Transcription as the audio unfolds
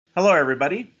Hello,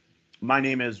 everybody. My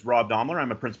name is Rob Daumler.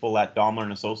 I'm a principal at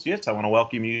Daumler Associates. I want to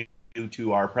welcome you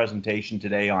to our presentation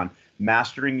today on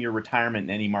mastering your retirement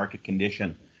in any market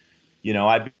condition.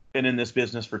 I've been in this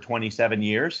business for 27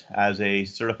 years as a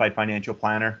certified financial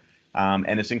planner,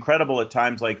 and it's incredible at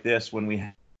times like this when we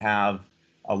have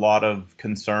a lot of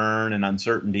concern and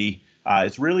uncertainty.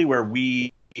 It's really where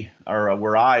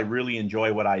I really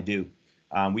enjoy what I do.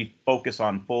 We focus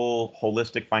on full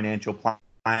holistic financial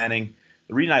planning.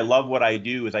 The reason I love what I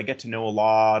do is I get to know a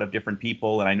lot of different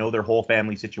people and I know their whole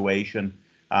family situation.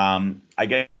 I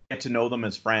get to know them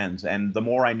as friends, and the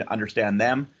more I understand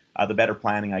them, the better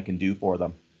planning I can do for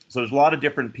them. So there's a lot of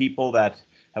different people that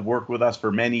have worked with us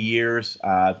for many years,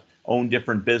 owned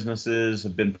different businesses,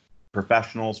 have been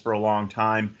professionals for a long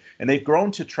time, and they've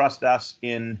grown to trust us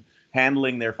in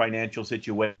handling their financial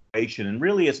situation. And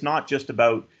really, it's not just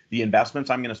about the investments.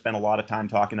 I'm going to spend a lot of time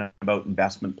talking about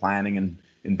investment planning and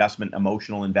investment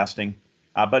emotional investing,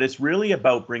 but it's really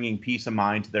about bringing peace of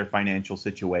mind to their financial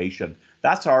situation.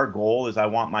 That's our goal. Is I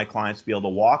want my clients to be able to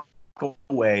walk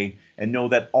away and know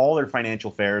that all their financial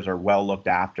affairs are well looked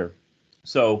after.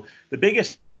 So the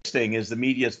biggest thing is the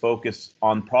media's focus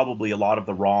on probably a lot of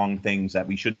the wrong things that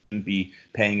we shouldn't be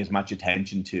paying as much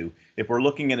attention to. If we're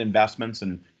looking at investments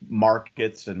and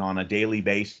markets and on a daily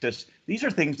basis, these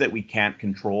are things that we can't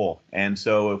control. And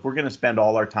so if we're going to spend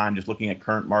all our time just looking at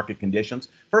current market conditions,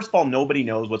 first of all, nobody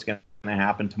knows what's going to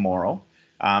happen tomorrow.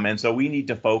 And so we need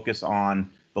to focus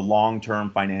on the long-term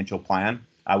financial plan.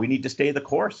 We need to stay the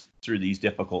course through these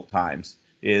difficult times.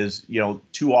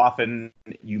 Too often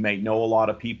you may know a lot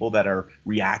of people that are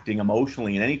reacting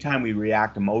emotionally, and anytime we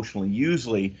react emotionally,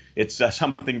 usually it's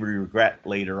something we regret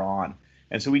later on.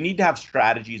 And so we need to have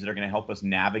strategies that are going to help us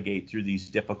navigate through these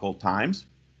difficult times.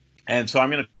 And so I'm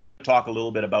going to talk a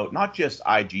little bit about not just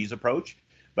IG's approach,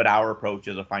 but our approach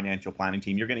as a financial planning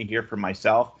team. You're going to hear from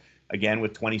myself, again,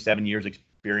 with 27 years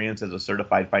experience as a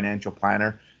certified financial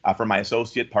planner, from my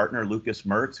associate partner, Lucas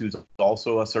Mertz, who's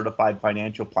also a certified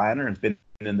financial planner and has been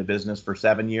in the business for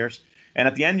 7 years. And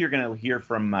at the end, you're going to hear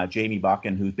from Jamie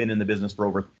Buchan, who's been in the business for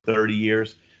over 30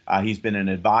 years. He's been an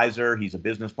advisor. He's a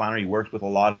business planner. He works with a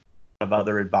lot of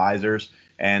other advisors.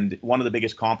 And one of the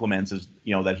biggest compliments is,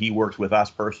 that he works with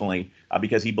us personally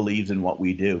because he believes in what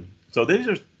we do. So these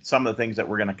are some of the things that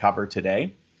we're going to cover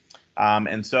today.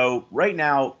 And so right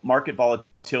now, market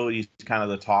volatility is kind of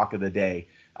the talk of the day.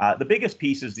 The biggest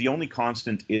piece is the only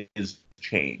constant is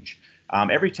change.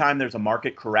 Every time there's a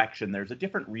market correction, there's a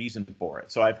different reason for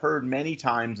it. So I've heard many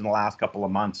times in the last couple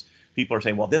of months, people are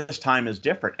saying, well, this time is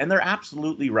different. And they're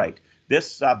absolutely right.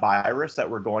 This virus that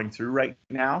we're going through right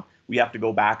now, we have to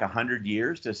go back 100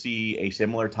 years to see a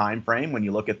similar time frame when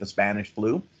you look at the Spanish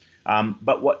flu.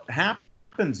 But what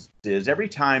happens is every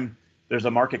time there's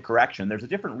a market correction, there's a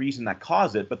different reason that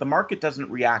caused it, but the market doesn't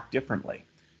react differently.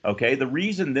 Okay, the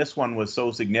reason this one was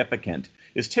so significant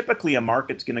is typically a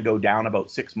market's going to go down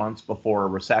about 6 months before a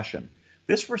recession.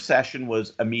 This recession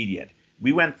was immediate.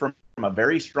 We went from a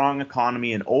very strong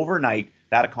economy, and overnight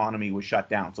that economy was shut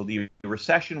down. So the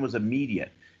recession was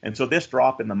immediate. And so this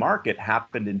drop in the market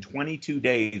happened in 22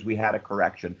 days. We had a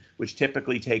correction, which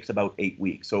typically takes about 8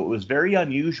 weeks. So it was very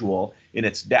unusual in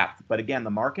its depth. But again, the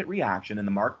market reaction and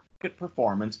the market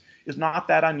performance is not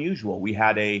that unusual. We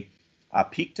had a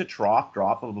peak to trough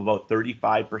drop of about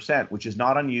 35%, which is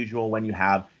not unusual when you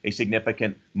have a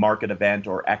significant market event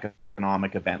or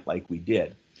economic event like we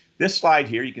did. This slide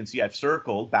here, you can see I've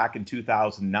circled back in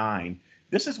 2009.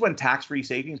 This is when tax-free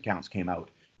savings accounts came out.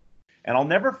 And I'll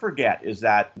never forget is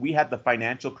that we had the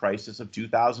financial crisis of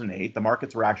 2008. The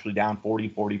markets were actually down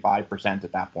 45%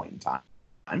 at that point in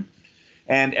time.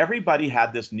 And everybody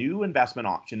had this new investment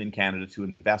option in Canada to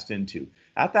invest into.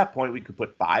 At that point, we could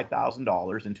put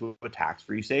 $5,000 into a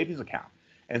tax-free savings account.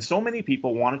 And so many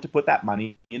people wanted to put that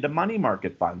money into money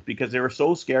market funds because they were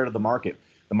so scared of the market.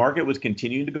 The market was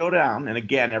continuing to go down. And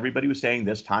again, everybody was saying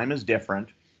this time is different,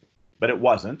 but it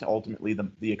wasn't. Ultimately,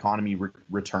 the economy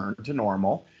returned to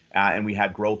normal, and we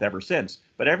had growth ever since.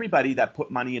 But everybody that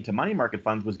put money into money market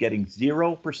funds was getting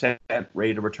 0%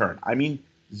 rate of return. I mean,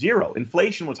 zero.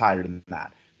 Inflation was higher than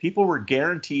that. People were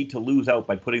guaranteed to lose out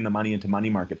by putting the money into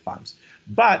money market funds.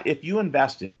 But if you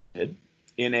invested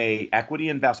in a equity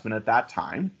investment at that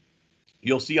time,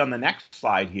 you'll see on the next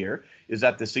slide here is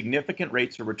that the significant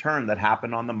rates of return that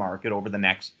happened on the market over the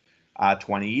next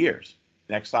 20 years.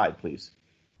 Next slide, please.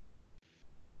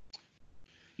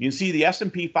 You can see the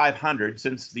S&P 500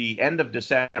 since the end of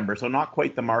December, so not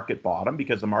quite the market bottom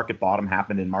because the market bottom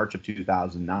happened in March of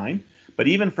 2009. But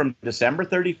even from December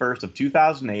 31st of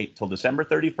 2008 till December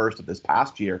 31st of this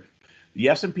past year, the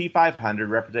S&P 500,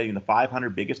 representing the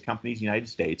 500 biggest companies in the United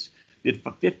States, did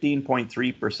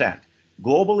 15.3%.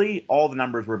 Globally, all the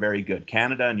numbers were very good.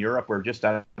 Canada and Europe were just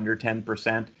under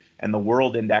 10%, and the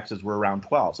world indexes were around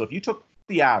 12. So if you took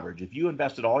the average, if you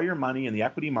invested all your money in the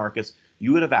equity markets,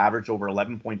 you would have averaged over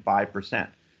 11.5%.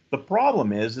 The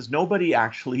problem is nobody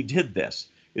actually did this,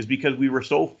 is because we were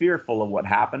so fearful of what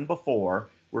happened before,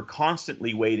 we're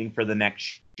constantly waiting for the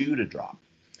next shoe to drop.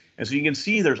 And so you can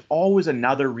see there's always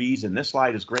another reason. This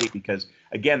slide is great because,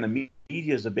 again, the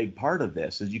media is a big part of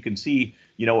this. As you can see,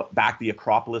 back the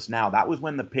Acropolis now, that was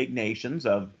when the pig nations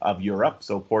of Europe,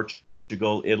 so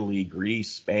Portugal, Italy,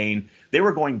 Greece, Spain, they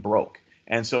were going broke.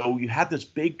 And so you had this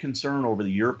big concern over the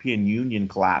European Union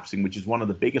collapsing, which is one of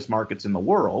the biggest markets in the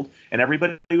world. And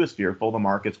everybody was fearful. The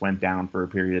markets went down for a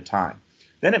period of time.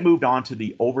 Then it moved on to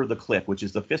the over the cliff, which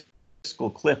is the fiscal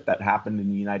cliff that happened in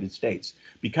the United States.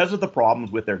 Because of the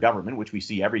problems with their government, which we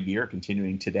see every year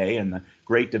continuing today, and the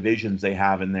great divisions they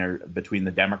have in there between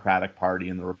the Democratic Party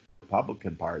and the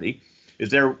Republican Party, is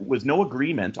there was no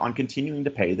agreement on continuing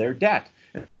to pay their debt.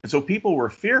 And so people were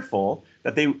fearful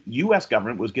that the U.S.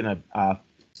 government was going to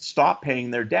stop paying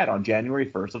their debt on January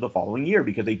 1st of the following year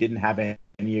because they didn't have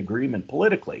any agreement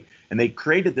politically. And they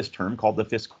created this term called the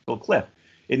fiscal cliff.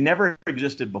 It never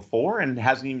existed before and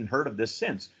hasn't even heard of this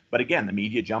since. But again, the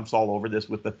media jumps all over this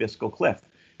with the fiscal cliff.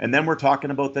 And then we're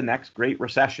talking about the next great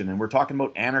recession, and we're talking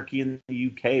about anarchy in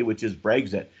the UK, which is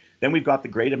Brexit. Then we've got the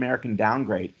Great American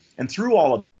Downgrade. And through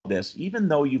all of this, even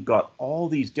though you've got all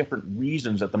these different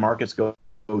reasons that the markets go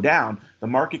down, the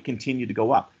market continued to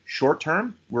go up. Short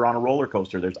term, we're on a roller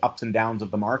coaster. There's ups and downs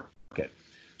of the market.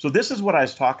 So this is what I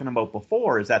was talking about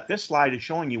before, is that this slide is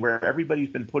showing you where everybody's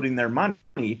been putting their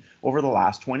money over the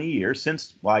last 20 years,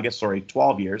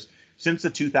 12 years, since the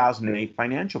 2008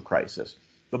 financial crisis.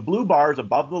 The blue bars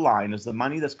above the line is the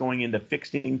money that's going into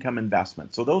fixed income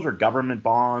investments. So those are government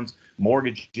bonds,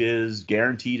 mortgages,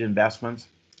 guaranteed investments.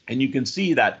 And you can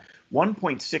see that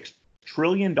 $1.6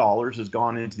 trillion has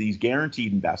gone into these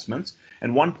guaranteed investments,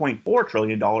 and $1.4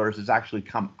 trillion has actually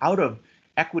come out of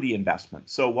equity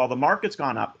investments. So while the market's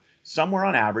gone up somewhere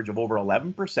on average of over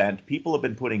 11%, people have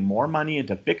been putting more money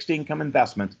into fixed income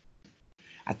investments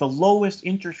at the lowest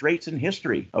interest rates in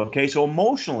history. Okay, so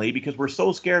emotionally, because we're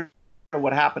so scared of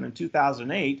what happened in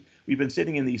 2008, we've been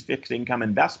sitting in these fixed income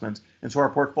investments, and so our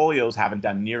portfolios haven't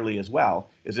done nearly as well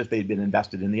as if they'd been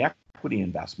invested in the equity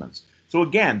investments. So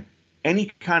again,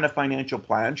 any kind of financial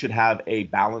plan should have a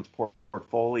balanced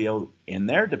portfolio in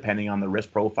there, depending on the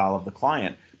risk profile of the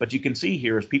client. But you can see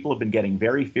here is people have been getting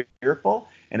very fearful,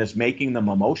 and it's making them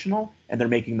emotional, and they're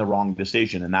making the wrong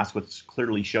decision. And that's what's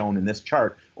clearly shown in this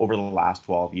chart over the last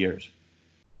 12 years.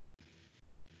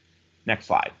 Next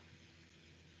slide.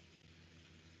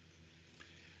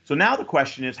 So now the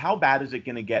question is, how bad is it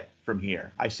going to get from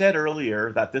here? I said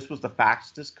earlier that this was the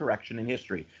fastest correction in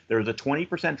history. There was a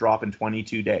 20% drop in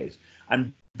 22 days.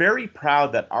 I'm very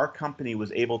proud that our company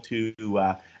was able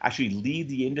to actually lead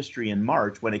the industry in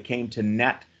March when it came to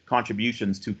net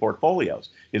contributions to portfolios,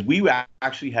 is we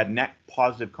actually had net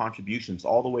positive contributions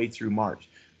all the way through March.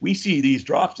 We see these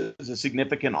drops as a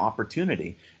significant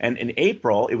opportunity. And in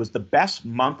April, it was the best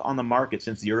month on the market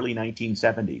since the early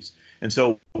 1970s. And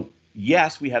so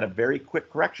yes, we had a very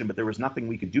quick correction, but there was nothing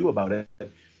we could do about it.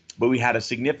 But we had a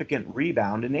significant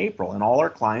rebound in April, and all our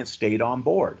clients stayed on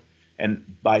board. And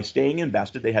by staying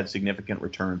invested, they had significant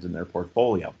returns in their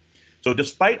portfolio. So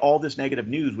despite all this negative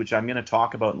news, which I'm going to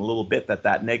talk about in a little bit,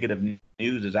 that negative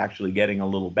news is actually getting a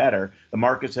little better, the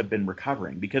markets have been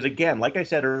recovering. Because again, like I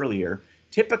said earlier,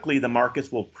 typically the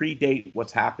markets will predate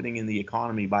what's happening in the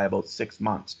economy by about 6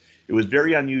 months. It was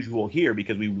very unusual here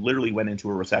because we literally went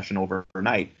into a recession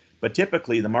overnight. But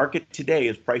typically, the market today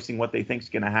is pricing what they think is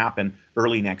going to happen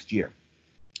early next year.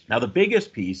 Now, the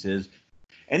biggest piece is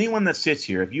anyone that sits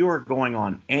here, if you are going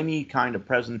on any kind of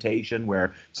presentation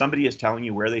where somebody is telling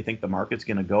you where they think the market's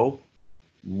going to go,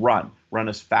 run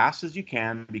as fast as you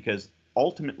can, because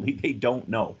ultimately they don't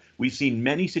know. We've seen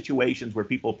many situations where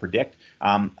people predict.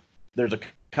 There's a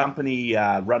company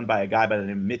run by a guy by the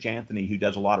name of Mitch Anthony who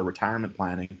does a lot of retirement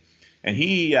planning. And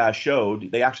he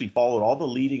showed they actually followed all the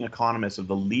leading economists of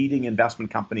the leading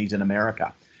investment companies in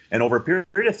America. And over a period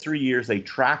of 3 years, they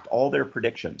tracked all their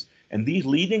predictions. And these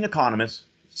leading economists,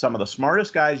 some of the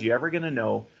smartest guys you're ever going to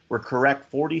know, were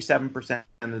correct 47%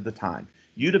 of the time.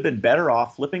 You'd have been better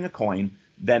off flipping a coin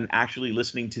than actually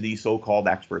listening to these so-called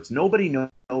experts. Nobody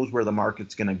knows where the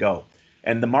market's going to go.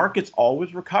 And the markets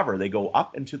always recover. They go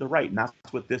up and to the right. And that's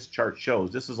what this chart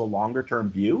shows. This is a longer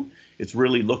term view. It's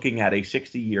really looking at a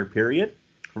 60-year period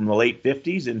from the late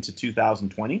 50s into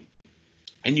 2020.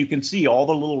 And you can see all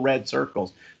the little red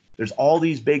circles. There's all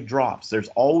these big drops. There's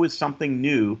always something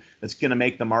new that's going to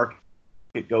make the market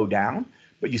go down.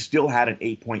 but you still had an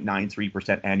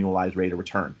 8.93% annualized rate of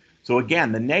return. So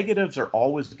again, the negatives are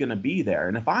always going to be there.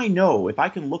 And if I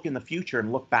can look in the future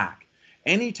and look back,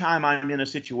 anytime I'm in a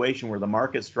situation where the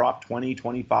market's dropped 20,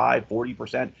 25,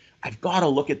 40%, I've got to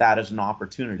look at that as an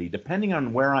opportunity. Depending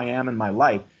on where I am in my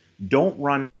life, don't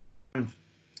run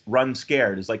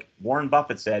scared. It's like Warren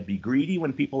Buffett said, be greedy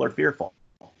when people are fearful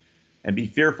and be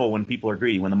fearful when people are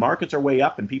greedy. When the markets are way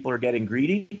up and people are getting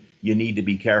greedy, you need to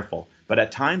be careful. But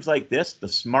at times like this, the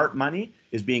smart money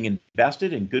is being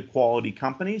invested in good quality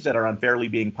companies that are unfairly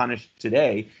being punished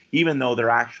today, even though they're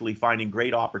actually finding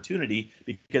great opportunity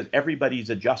because everybody's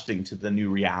adjusting to the new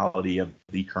reality of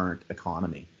the current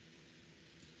economy.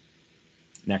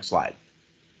 Next slide.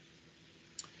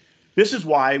 This is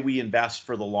why we invest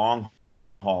for the long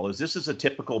haul. This is a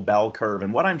typical bell curve.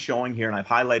 And what I'm showing here, and I've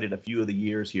highlighted a few of the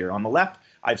years here. On the left,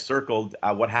 I've circled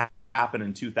what happened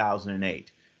in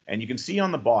 2008. And you can see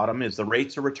on the bottom is the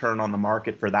rates of return on the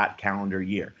market for that calendar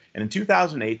year. And in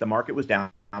 2008, the market was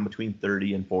down between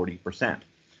 30 and 40%.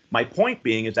 My point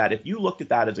being is that if you looked at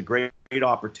that as a great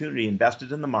opportunity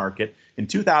invested in the market, in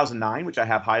 2009, which I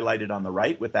have highlighted on the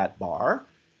right with that bar,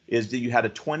 is that you had a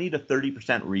 20 to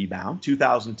 30% rebound.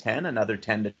 2010, another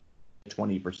 10 to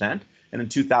 20%. And in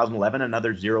 2011,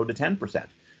 another 0 to 10%.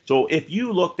 So if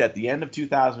you looked at the end of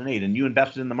 2008 and you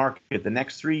invested in the market, the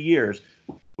next 3 years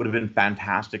would have been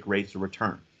fantastic rates of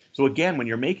return. So again, when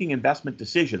you're making investment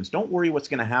decisions, don't worry what's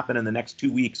going to happen in the next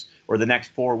 2 weeks or the next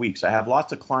 4 weeks. I have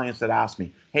lots of clients that ask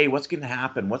me, hey, what's going to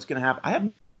happen? What's going to happen? I have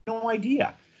no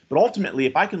idea. But ultimately,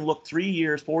 if I can look 3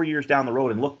 years, 4 years down the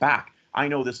road and look back, I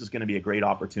know this is going to be a great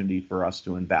opportunity for us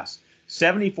to invest.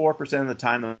 74% of the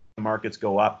time the markets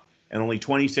go up and only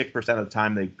 26% of the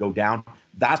time they go down.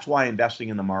 That's why investing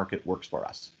in the market works for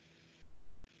us.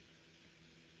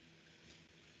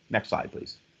 Next slide,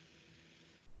 please.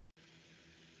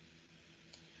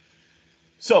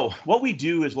 So what we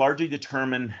do is largely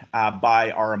determined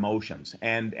by our emotions.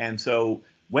 And so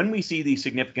when we see these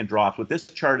significant drops, what this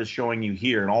chart is showing you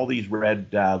here, and all these red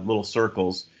little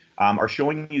circles are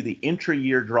showing you the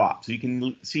intra-year drop. So you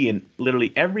can see in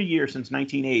literally every year since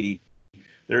 1980,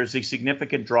 there is a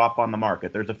significant drop on the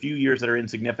market. There's a few years that are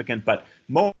insignificant, but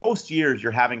most years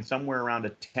you're having somewhere around a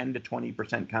 10 to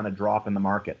 20% kind of drop in the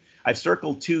market. I've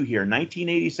circled two here,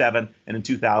 1987 and in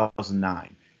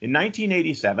 2009. In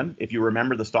 1987, if you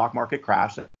remember the stock market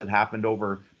crash that happened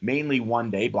over mainly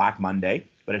one day, Black Monday,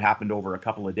 but it happened over a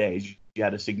couple of days, you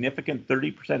had a significant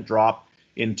 30% drop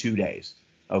in 2 days,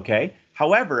 okay?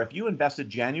 However, if you invested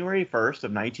January 1st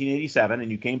of 1987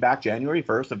 and you came back January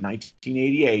 1st of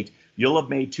 1988, you'll have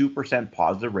made 2%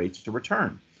 positive rates to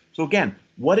return. So again,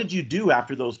 what did you do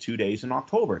after those 2 days in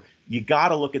October? You got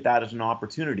to look at that as an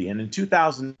opportunity. And in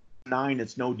 2009,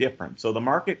 it's no different. So the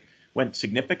market went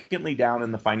significantly down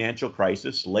in the financial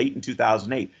crisis late in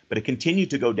 2008, but it continued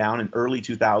to go down in early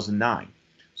 2009.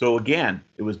 So again,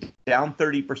 it was down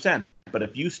 30%. But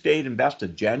if you stayed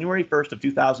invested January 1st of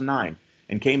 2009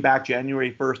 and came back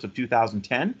January 1st of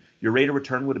 2010, your rate of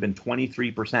return would have been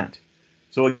 23%.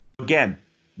 So again,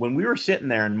 when we were sitting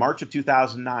there in March of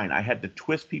 2009, I had to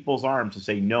twist people's arms to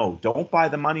say, no, don't buy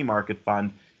the money market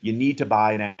fund. You need to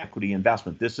buy an equity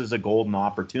investment. This is a golden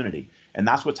opportunity. And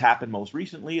that's what's happened most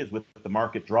recently is with the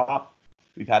market drop,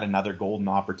 we've had another golden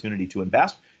opportunity to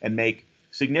invest and make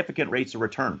significant rates of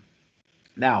return.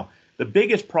 Now, the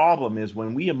biggest problem is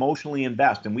when we emotionally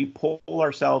invest and we pull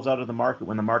ourselves out of the market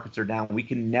when the markets are down, we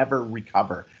can never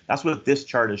recover. That's what this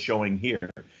chart is showing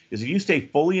here, is if you stay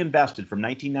fully invested from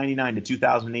 1999 to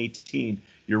 2018,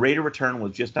 your rate of return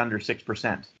was just under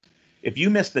 6%. If you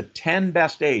miss the 10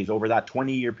 best days over that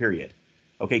 20-year period,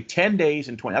 okay, 10 days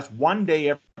and 20, that's 1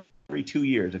 day every 2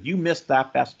 years. If you missed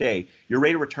that best day, your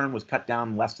rate of return was cut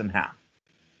down less than half,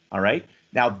 all right?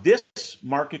 Now, this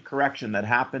market correction that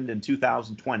happened in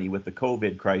 2020 with the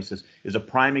COVID crisis is a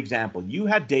prime example. You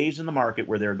had days in the market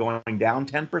where they were going down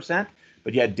 10%,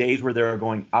 but you had days where they were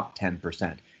going up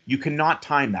 10%. You cannot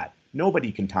time that. Nobody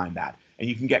can time that. And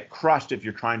you can get crushed if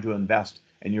you're trying to invest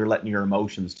and you're letting your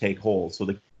emotions take hold. So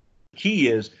the key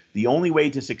is the only way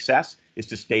to success is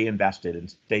to stay invested and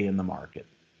stay in the market.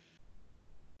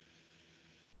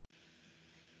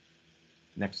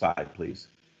 Next slide, please.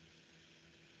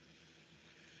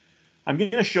 I'm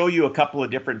going to show you a couple of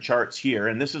different charts here,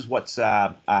 and this is what's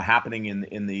happening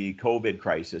in the COVID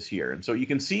crisis here. And so you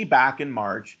can see back in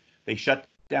March, they shut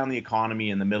down the economy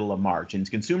in the middle of March, and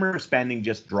consumer spending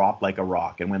just dropped like a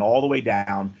rock and went all the way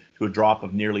down to a drop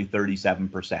of nearly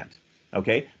 37%.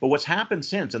 Okay, but what's happened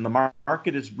since, and the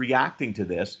market is reacting to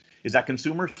this, is that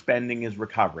consumer spending is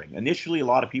recovering. Initially, a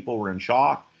lot of people were in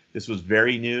shock. This was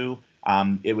very new.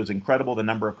 It was incredible the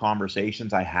number of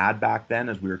conversations I had back then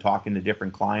as we were talking to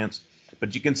different clients.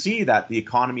 But you can see that the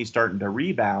economy is starting to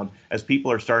rebound as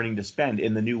people are starting to spend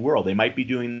in the new world. They might be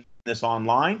doing this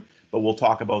online, but we'll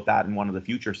talk about that in one of the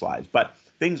future slides. But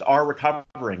things are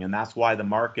recovering, and that's why the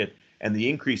market and the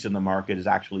increase in the market is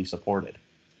actually supported.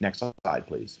 Next slide,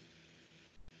 please.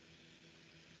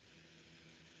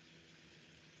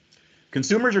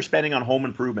 Consumers are spending on home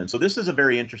improvement. So this is a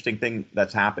very interesting thing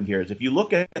that's happened here. Is if you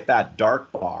look at that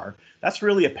dark bar, that's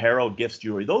really apparel, gifts,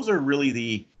 jewelry. Those are really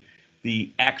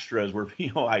the extras where,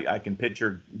 you know, I can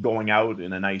picture going out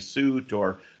in a nice suit,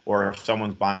 or if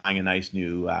someone's buying a nice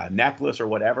new necklace or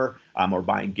whatever, or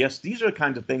buying gifts. These are the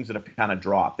kinds of things that have kind of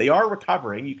dropped. They are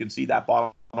recovering. You can see that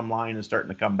bottom line is starting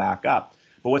to come back up.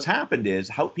 But what's happened is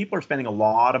how people are spending a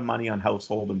lot of money on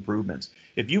household improvements.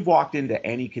 If you've walked into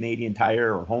any Canadian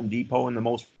Tire or Home Depot in the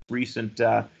most recent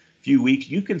few weeks,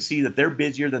 you can see that they're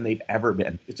busier than they've ever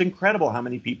been. It's incredible how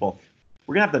many people.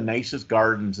 We're going to have the nicest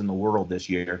gardens in the world this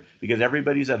year because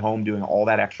everybody's at home doing all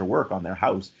that extra work on their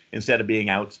house instead of being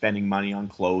out spending money on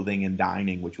clothing and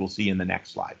dining, which we'll see in the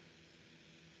next slide.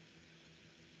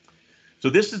 So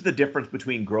this is the difference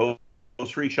between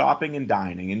grocery shopping and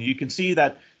dining. And you can see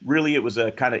that really it was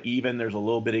a kind of even. There's a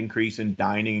little bit increase in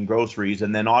dining and groceries.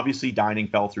 And then obviously dining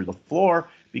fell through the floor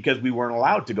because we weren't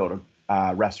allowed to go to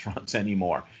restaurants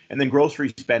anymore. And then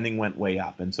grocery spending went way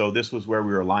up. And so this was where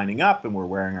we were lining up and we're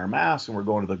wearing our masks and we're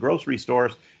going to the grocery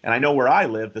stores. And I know where I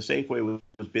live, the Safeway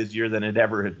was busier than it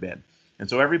ever had been. And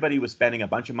so everybody was spending a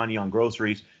bunch of money on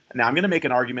groceries. Now I'm going to make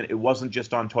an argument. It wasn't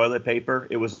just on toilet paper.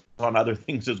 It was on other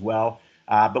things as well.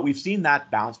 But we've seen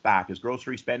that bounce back as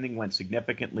grocery spending went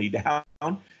significantly down,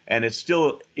 and it's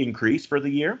still increased for the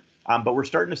year. But we're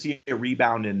starting to see a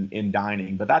rebound in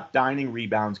dining. But that dining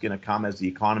rebound is going to come as the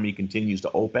economy continues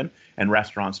to open and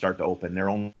restaurants start to open. They're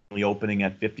only opening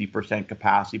at 50%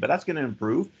 capacity, but that's going to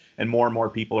improve. And more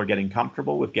people are getting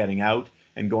comfortable with getting out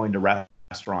and going to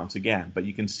restaurants again. But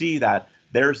you can see that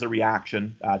there's the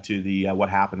reaction to the what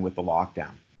happened with the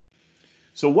lockdown.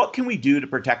 So what can we do to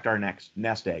protect our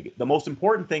nest egg? The most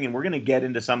important thing, and we're going to get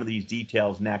into some of these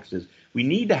details next, is we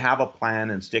need to have a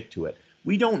plan and stick to it.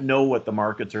 We don't know what the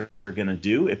markets are going to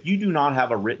do. If you do not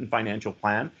have a written financial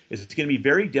plan, it's going to be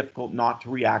very difficult not to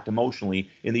react emotionally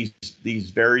in these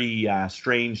very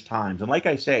strange times. And like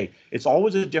I say, it's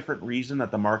always a different reason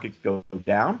that the markets go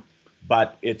down,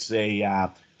 but it's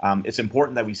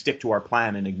important that we stick to our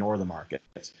plan and ignore the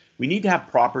markets. We need to have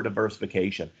proper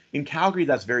diversification. In Calgary,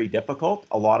 that's very difficult.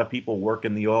 A lot of people work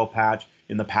in the oil patch.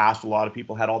 In the past, a lot of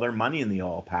people had all their money in the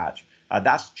oil patch.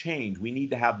 That's changed. We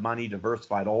need to have money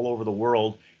diversified all over the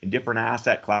world in different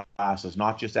asset classes,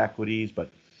 not just equities, but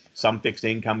some fixed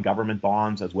income, government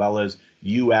bonds, as well as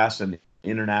U.S. and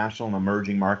international and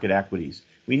emerging market equities.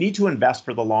 We need to invest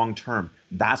for the long term.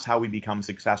 That's how we become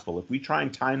successful. If we try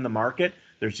and time the market,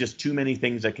 there's just too many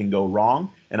things that can go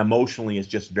wrong, and emotionally it's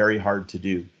just very hard to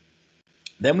do.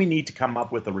 Then we need to come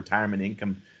up with a retirement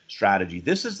income strategy.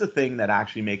 This is the thing that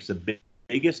actually makes the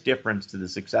biggest difference to the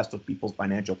success of people's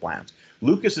financial plans.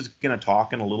 Lucas is going to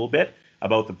talk in a little bit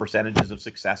about the percentages of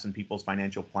success in people's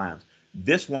financial plans.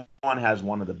 This one has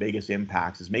one of the biggest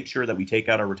impacts, is make sure that we take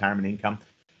out our retirement income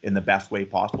in the best way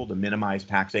possible to minimize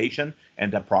taxation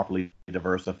and to properly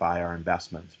diversify our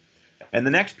investments. And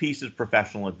the next piece is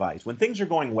professional advice. When things are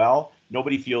going well,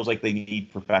 nobody feels like they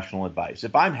need professional advice.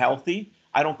 If I'm healthy,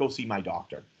 I don't go see my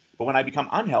doctor. But when I become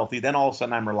unhealthy, then all of a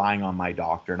sudden I'm relying on my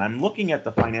doctor. And I'm looking at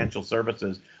the financial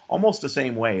services almost the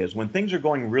same way. As when things are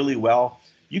going really well,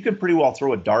 you can pretty well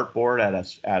throw a dartboard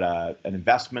at an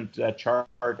investment chart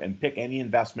and pick any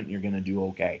investment and you're going to do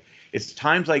okay. It's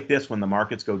times like this when the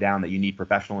markets go down that you need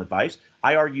professional advice.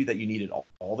 I argue that you need it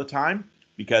all the time,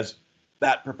 because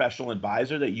that professional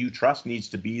advisor that you trust needs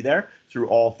to be there through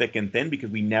all thick and thin, because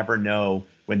we never know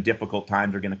when difficult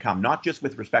times are going to come, not just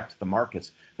with respect to the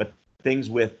markets, but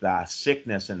things with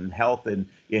sickness and health and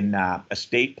in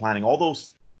estate planning, all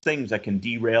those things that can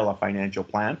derail a financial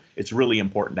plan. It's really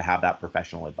important to have that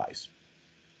professional advice.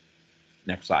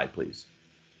 Next slide, please.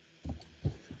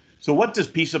 So what does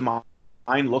peace of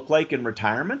mind look like in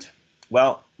retirement?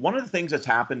 Well, one of the things that's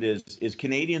happened is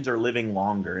Canadians are living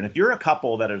longer. And if you're a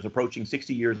couple that is approaching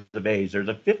 60 years of age, there's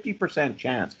a 50%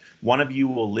 chance one of you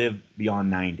will live beyond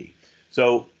 90.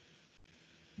 So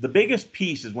the biggest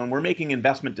piece is when we're making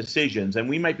investment decisions, and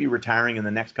we might be retiring in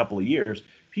the next couple of years,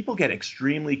 people get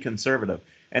extremely conservative.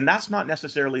 And that's not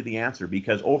necessarily the answer,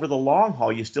 because over the long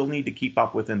haul, you still need to keep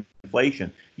up with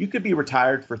inflation. You could be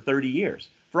retired for 30 years,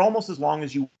 for almost as long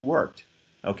as you worked.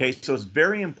 Okay, so it's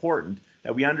very important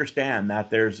that we understand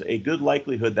that there's a good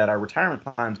likelihood that our retirement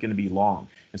plan is going to be long.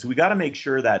 And so we got to make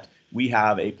sure that we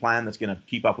have a plan that's going to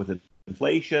keep up with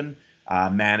inflation,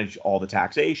 manage all the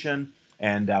taxation,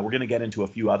 and we're going to get into a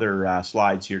few other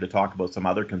slides here to talk about some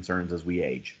other concerns as we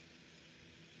age.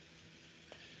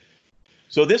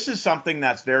 So this is something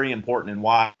that's very important, and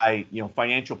why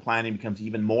financial planning becomes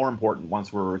even more important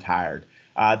once we're retired.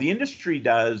 The industry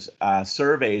does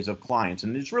surveys of clients,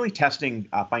 and it's really testing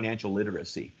financial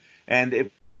literacy. And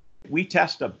we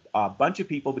test a bunch of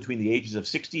people between the ages of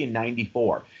 60 and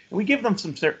 94, and we give them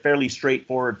some fairly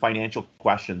straightforward financial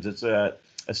questions. It's a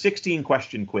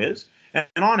 16-question quiz, and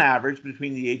on average,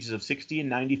 between the ages of 60 and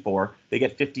 94, they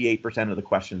get 58% of the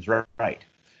questions right.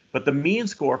 But the mean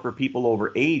score for people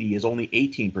over 80 is only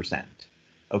 18%.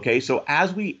 Okay, so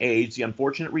as we age, the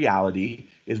unfortunate reality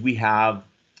is we have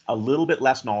a little bit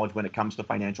less knowledge when it comes to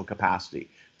financial capacity.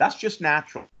 That's just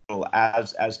natural.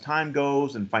 As time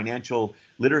goes and financial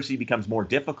literacy becomes more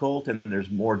difficult and there's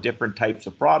more different types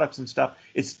of products and stuff,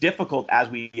 it's difficult as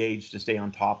we age to stay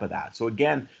on top of that. So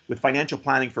again, with financial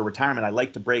planning for retirement, I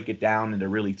like to break it down into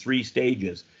really 3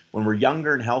 stages. When we're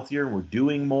younger and healthier and we're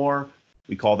doing more,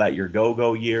 we call that your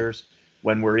go-go years.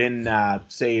 When we're in,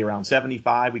 say, around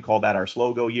 75, we call that our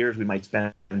slow-go years. We might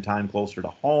spend time closer to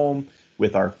home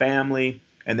with our family.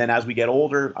 And then as we get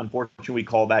older, unfortunately, we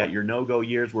call that your no-go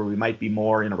years, where we might be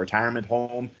more in a retirement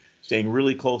home, staying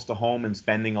really close to home and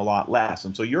spending a lot less.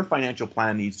 And so your financial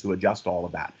plan needs to adjust all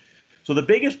of that. So the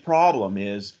biggest problem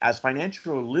is, as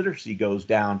financial literacy goes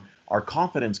down, our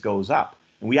confidence goes up.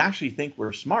 And we actually think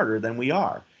we're smarter than we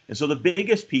are. And so the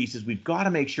biggest piece is we've got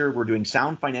to make sure we're doing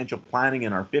sound financial planning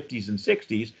in our 50s and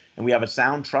 60s, and we have a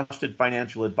sound, trusted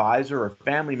financial advisor or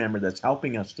family member that's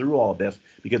helping us through all of this,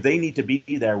 because they need to be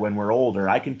there when we're older.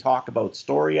 I can talk about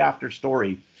story after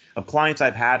story of clients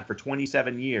I've had for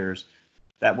 27 years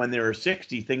that when they were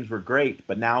 60, things were great,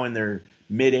 but now in their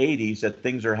mid-80s,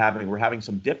 that we're having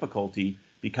some difficulty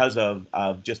because of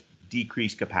just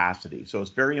decreased capacity. So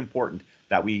it's very important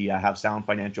that we have sound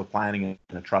financial planning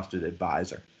and a trusted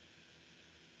advisor.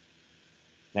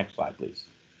 Next slide, please.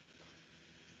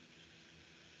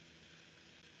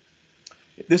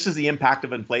 This is the impact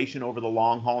of inflation over the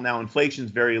long haul. Now,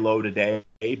 inflation's very low today,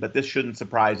 but this shouldn't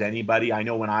surprise anybody. I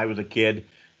know when I was a kid,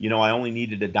 I only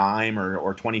needed a dime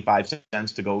or 25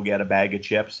 cents to go get a bag of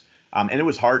chips. And it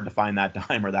was hard to find that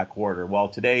dime or that quarter. Well,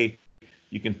 today,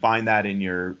 you can find that in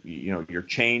your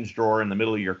change drawer in the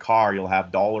middle of your car. You'll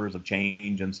have dollars of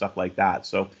change and stuff like that.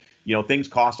 So, things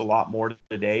cost a lot more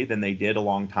today than they did a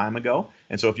long time ago.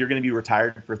 And so if you're going to be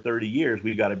retired for 30 years,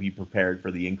 we've got to be prepared for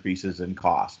the increases in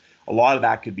costs. A lot of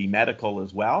that could be medical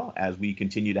as well, as we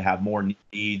continue to have more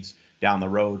needs down the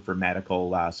road for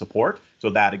medical support. So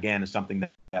that, again, is something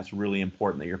that's really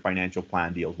important, that your financial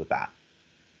plan deals with that.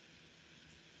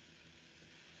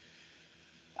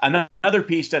 Another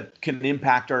piece that can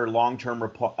impact our long-term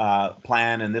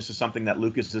plan, and this is something that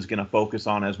Lucas is going to focus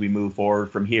on as we move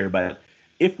forward from here, but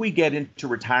if we get into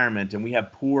retirement and we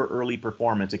have poor early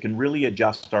performance, it can really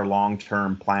adjust our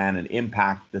long-term plan and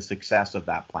impact the success of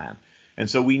that plan. And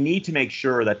so we need to make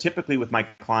sure that, typically with my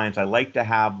clients, I like to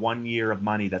have 1 year of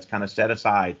money that's kind of set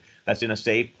aside, that's in a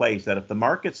safe place, that if the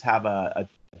markets have a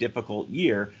difficult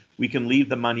year, we can leave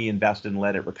the money invested and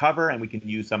let it recover, and we can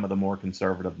use some of the more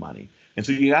conservative money. And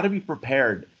so you got to be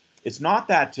prepared. It's not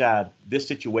that this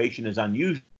situation is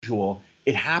unusual.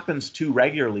 It happens too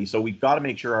regularly. So we've got to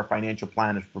make sure our financial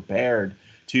plan is prepared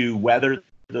to weather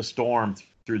the storm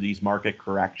through these market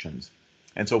corrections.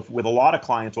 And so with a lot of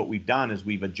clients, what we've done is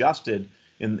we've adjusted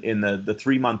in the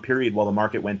 3-month period while the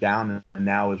market went down and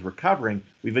now is recovering.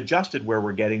 We've adjusted where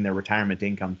we're getting their retirement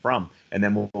income from, and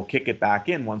then we'll kick it back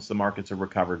in once the markets have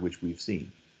recovered, which we've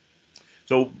seen.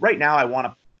 So right now I want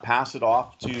to pass it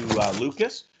off to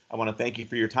Lucas. I want to thank you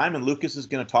for your time, and Lucas is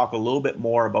going to talk a little bit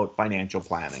more about financial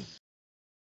planning.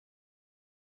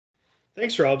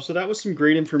 Thanks, Rob. So that was some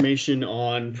great information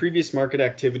on previous market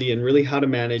activity and really how to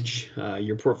manage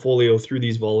your portfolio through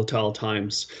these volatile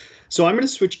times. So I'm going to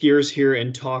switch gears here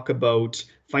and talk about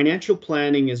financial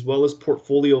planning as well as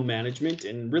portfolio management,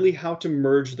 and really how to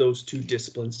merge those 2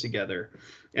 disciplines together.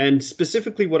 And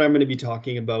specifically what I'm going to be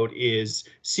talking about is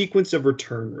sequence of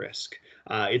return risk.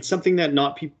 It's something that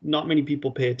not many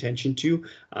people pay attention to,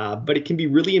 but it can be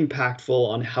really impactful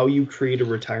on how you create a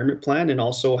retirement plan and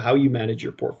also how you manage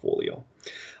your portfolio.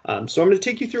 So I'm going to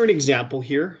take you through an example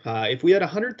here. If we had a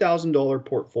 $100,000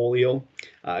 portfolio,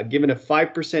 given a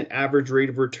 5% average rate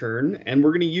of return, and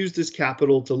we're going to use this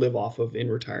capital to live off of in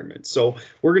retirement. So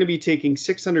we're going to be taking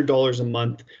 $600 a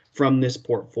month from this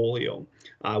portfolio.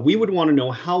 We would want to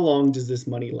know, how long does this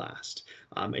money last?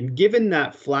 And given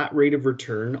that flat rate of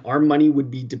return, our money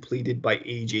would be depleted by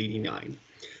age 89.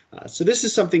 So this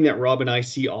is something that Rob and I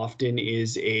see often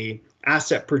is a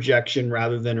asset projection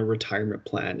rather than a retirement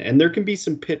plan. And there can be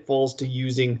some pitfalls to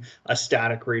using a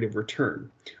static rate of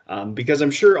return. Because I'm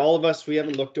sure all of us, we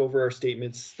haven't looked over our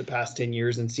statements the past 10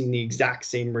 years and seen the exact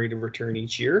same rate of return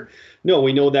each year. No,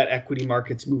 we know that equity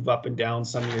markets move up and down,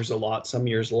 some years a lot, some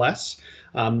years less.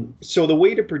 So the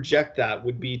way to project that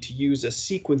would be to use a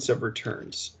sequence of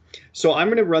returns. So I'm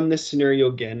going to run this scenario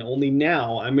again, only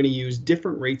now I'm going to use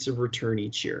different rates of return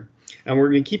each year. And we're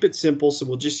going to keep it simple, so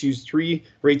we'll just use 3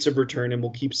 rates of return and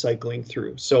we'll keep cycling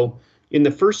through. So in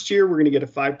the first year, we're going to get a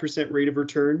 5% rate of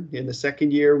return. In the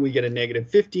second year, we get a negative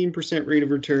 15% rate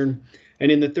of return. And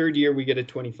in the third year, we get a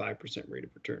 25% rate of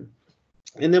return.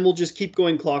 And then we'll just keep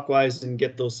going clockwise and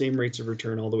get those same rates of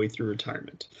return all the way through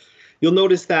retirement. You'll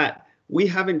notice that we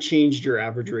haven't changed your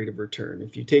average rate of return.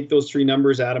 If you take those 3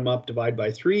 numbers, add them up, divide by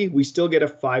 3, we still get a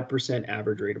 5%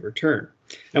 average rate of return.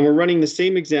 And we're running the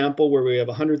same example where we have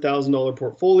a $100,000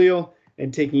 portfolio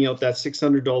and taking out that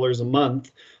 $600 a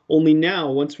month. Only now,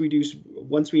 once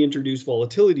we introduce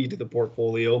volatility to the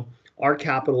portfolio, our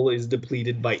capital is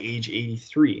depleted by age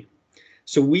 83.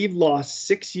 So we've lost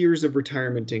 6 years of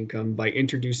retirement income by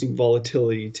introducing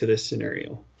volatility to this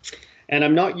scenario. And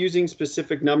I'm not using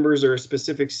specific numbers or a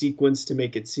specific sequence to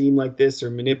make it seem like this or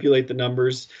manipulate the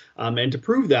numbers. And to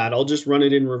prove that, I'll just run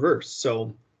it in reverse.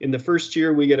 So in the first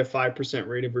year, we get a 5%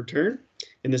 rate of return.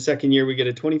 In the second year, we get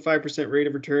a 25% rate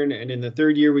of return. And in the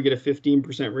third year, we get a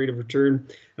 15% rate of return.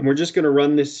 And we're just going to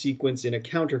run this sequence in a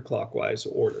counterclockwise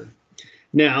order.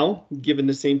 Now, given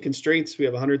the same constraints, we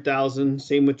have 100,000,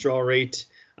 same withdrawal rate.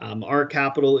 Our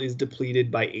capital is depleted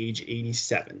by age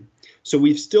 87. So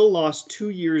we've still lost 2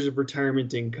 years of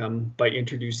retirement income by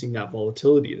introducing that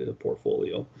volatility to the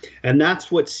portfolio. And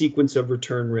that's what sequence of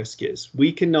return risk is.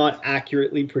 We cannot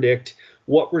accurately predict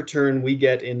what return we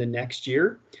get in the next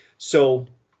year. So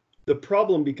the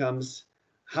problem becomes,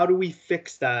 how do we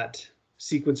fix that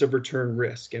sequence of return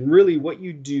risk? And really what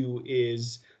you do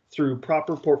is through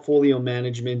proper portfolio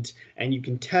management, and you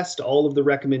can test all of the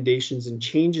recommendations and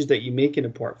changes that you make in a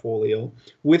portfolio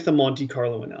with a Monte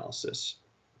Carlo analysis.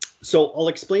 So I'll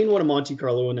explain what a Monte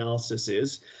Carlo analysis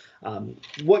is.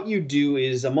 What you do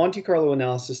is a Monte Carlo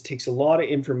analysis takes a lot of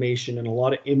information and a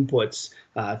lot of inputs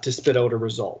to spit out a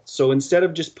result. So instead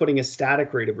of just putting a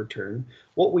static rate of return,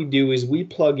 what we do is we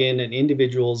plug in an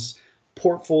individual's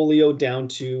portfolio down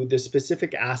to the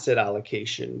specific asset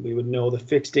allocation. We would know the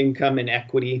fixed income and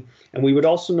equity, and we would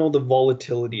also know the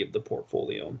volatility of the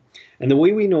portfolio. And the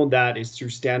way we know that is through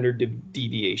standard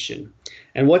deviation.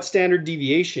 And what standard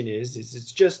deviation is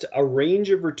it's just a range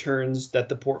of returns that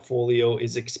the portfolio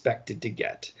is expected to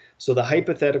get. So the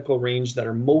hypothetical range that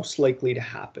are most likely to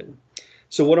happen.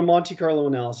 So what a Monte Carlo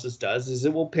analysis does is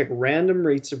it will pick random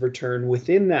rates of return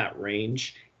within that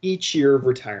range each year of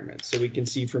retirement. So we can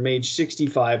see from age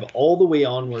 65 all the way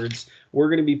onwards, we're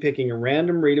going to be picking a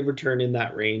random rate of return in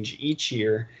that range each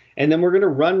year. And then we're going to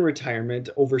run retirement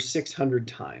over 600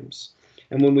 times.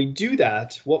 And when we do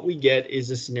that, what we get is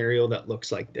a scenario that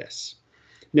looks like this.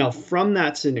 Now, from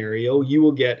that scenario, you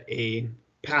will get a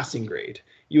passing grade.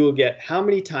 You will get how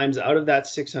many times out of that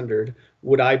 600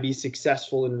 would I be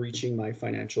successful in reaching my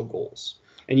financial goals.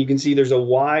 And you can see there's a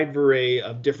wide array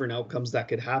of different outcomes that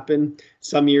could happen.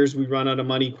 Some years we run out of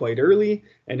money quite early,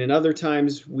 and in other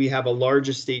times we have a large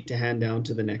estate to hand down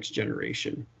to the next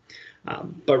generation.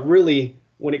 But really,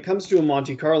 when it comes to a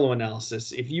Monte Carlo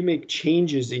analysis, if you make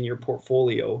changes in your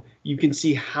portfolio, you can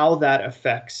see how that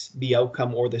affects the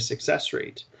outcome or the success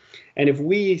rate. And if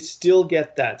we still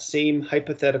get that same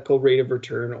hypothetical rate of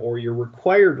return or your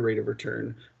required rate of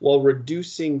return while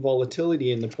reducing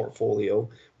volatility in the portfolio,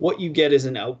 what you get is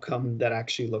an outcome that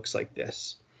actually looks like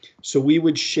this. So we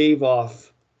would shave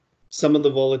off some of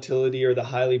the volatility or the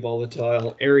highly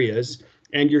volatile areas,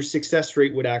 and your success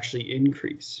rate would actually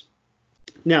increase.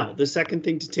 Now, the second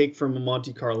thing to take from a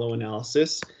Monte Carlo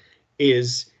analysis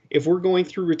is if we're going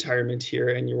through retirement here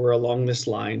and you were along this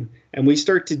line and we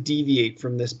start to deviate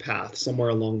from this path somewhere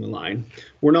along the line,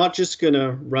 we're not just going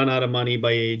to run out of money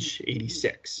by age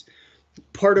 86.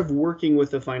 Part of working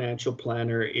with a financial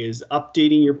planner is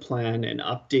updating your plan and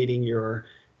updating your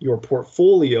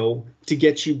portfolio to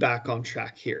get you back on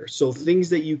track here. So things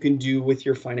that you can do with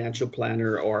your financial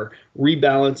planner are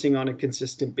rebalancing on a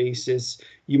consistent basis.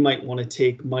 You might want to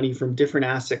take money from different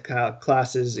asset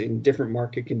classes in different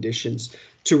market conditions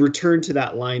to return to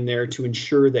that line there to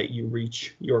ensure that you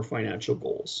reach your financial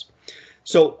goals.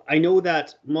 So I know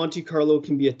that Monte Carlo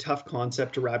can be a tough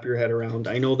concept to wrap your head around.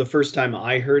 I know the first time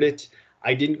I heard it,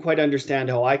 I didn't quite understand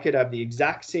how I could have the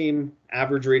exact same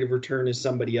average rate of return as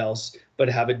somebody else, but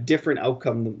have a different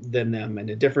outcome than them and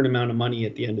a different amount of money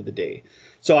at the end of the day.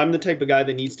 So I'm the type of guy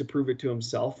that needs to prove it to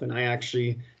himself, and I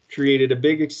actually created a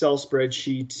big Excel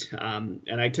spreadsheet,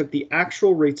 and I took the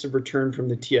actual rates of return from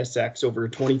the TSX over a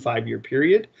 25-year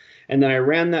period, and then I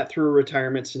ran that through a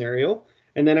retirement scenario,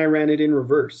 and then I ran it in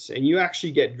reverse. And you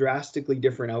actually get drastically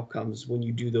different outcomes when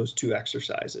you do those two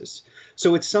exercises.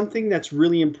 So it's something that's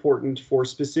really important for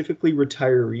specifically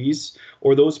retirees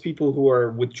or those people who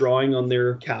are withdrawing on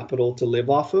their capital to live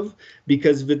off of,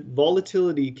 because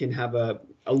volatility can have a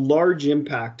large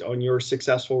impact on your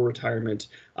successful retirement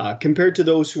compared to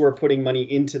those who are putting money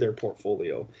into their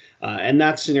portfolio. And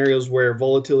that's scenarios where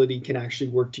volatility can actually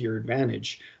work to your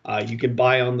advantage. You can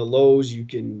buy on the lows, you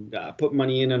can put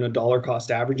money in on a dollar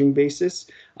cost averaging basis,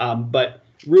 but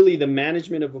really the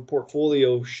management of a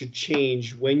portfolio should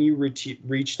change when you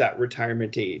reach that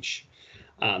retirement age.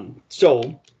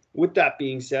 So with that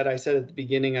being said, I said at the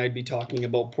beginning I'd be talking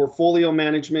about portfolio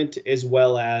management as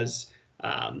well as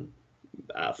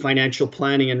financial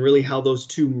planning and really how those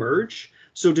two merge.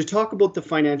 So to talk about the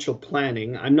financial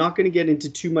planning, I'm not going to get into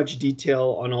too much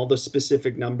detail on all the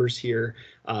specific numbers here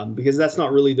because that's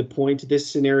not really the point. This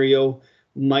scenario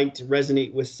might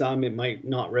resonate with some, it might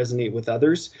not resonate with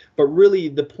others, but really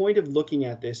the point of looking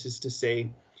at this is to say,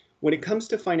 when it comes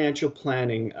to financial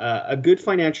planning, a good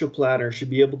financial planner should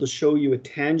be able to show you a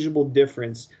tangible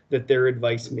difference that their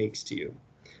advice makes to you.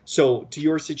 So to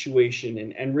your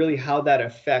situation and really how that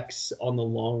affects on the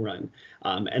long run.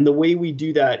 And the way we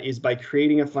do that is by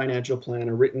creating a financial plan,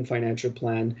 a written financial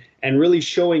plan, and really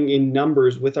showing in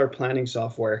numbers with our planning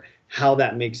software how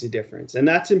that makes a difference. And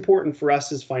that's important for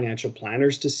us as financial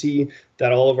planners to see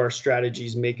that all of our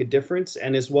strategies make a difference,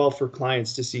 and as well for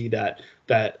clients to see that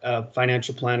a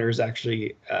financial planner is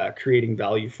actually creating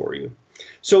value for you.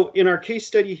 So in our case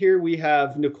study here, we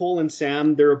have Nicole and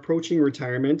Sam. They're approaching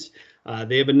retirement.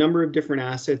 They have a number of different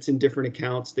assets in different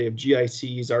accounts. They have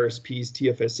GICs, RSPs,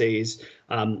 TFSAs,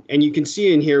 and you can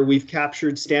see in here we've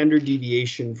captured standard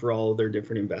deviation for all of their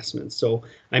different investments. So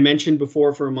I mentioned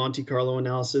before for a Monte Carlo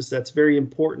analysis, that's very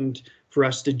important for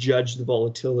us to judge the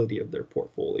volatility of their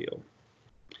portfolio.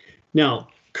 Now,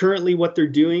 currently what they're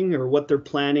doing or what they're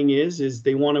planning is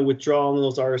they want to withdraw all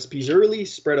those RSPs early,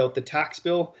 spread out the tax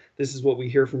bill. This is what we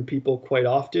hear from people quite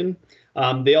often.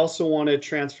 They also want to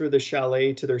transfer the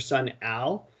chalet to their son,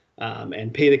 Al,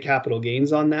 and pay the capital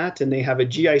gains on that. And they have a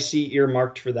GIC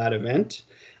earmarked for that event.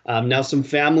 Now, some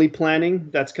family planning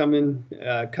that's come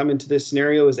into this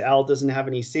scenario is Al doesn't have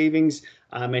any savings,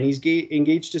 and he's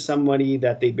engaged to somebody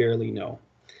that they barely know.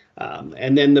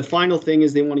 And then the final thing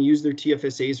is they want to use their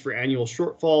TFSAs for annual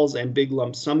shortfalls and big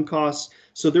lump sum costs.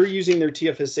 So they're using their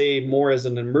TFSA more as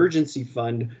an emergency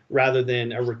fund rather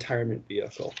than a retirement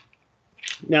vehicle.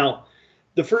 Now,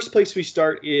 the first place we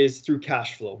start is through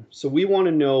cash flow. So we want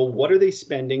to know, what are they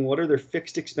spending? What are their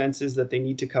fixed expenses that they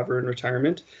need to cover in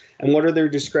retirement? And what are their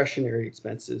discretionary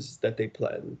expenses that they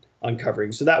plan on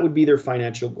covering? So that would be their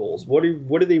financial goals. What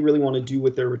do they really want to do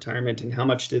with their retirement, and how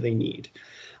much do they need?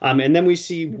 And then we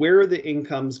see, where are the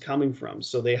incomes coming from?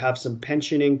 So they have some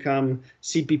pension income,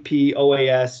 CPP,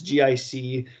 OAS,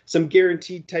 GIC, some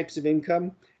guaranteed types of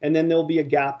income, and then there'll be a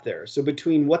gap there. So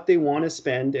between what they want to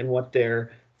spend and what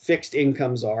their fixed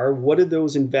incomes are, what do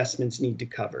those investments need to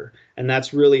cover? And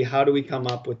that's really, how do we come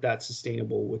up with that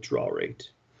sustainable withdrawal rate?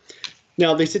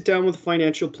 Now, they sit down with a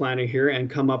financial planner here and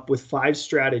come up with 5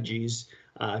 strategies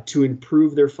to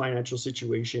improve their financial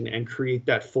situation and create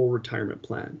that full retirement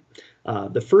plan.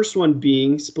 The first one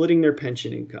being splitting their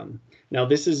pension income. Now,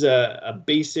 this is a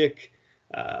basic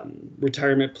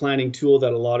retirement planning tool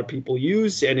that a lot of people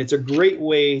use, and it's a great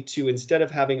way to, instead of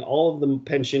having all of the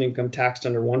pension income taxed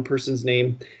under one person's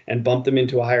name and bump them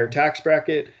into a higher tax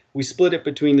bracket, we split it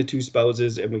between the 2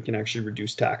 spouses, and we can actually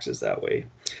reduce taxes that way.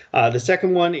 The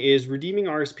second one is redeeming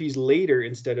RSPs later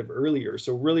instead of earlier.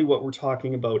 So really what we're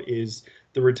talking about is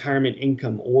the retirement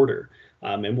income order.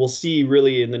 And we'll see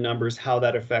really in the numbers how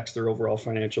that affects their overall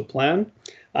financial plan.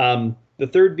 The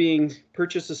third being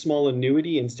purchase a small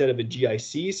annuity instead of a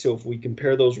GIC. So if we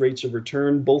compare those rates of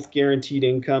return, both guaranteed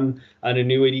income, an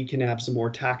annuity can have some more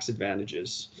tax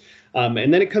advantages. And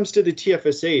then it comes to the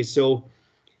TFSA. So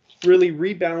really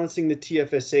rebalancing the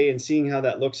TFSA and seeing how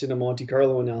that looks in a Monte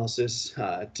Carlo analysis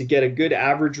to get a good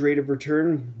average rate of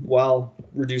return while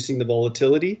reducing the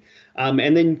volatility,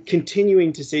 and then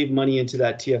continuing to save money into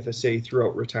that TFSA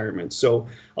throughout retirement. So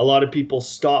a lot of people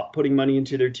stop putting money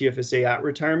into their TFSA at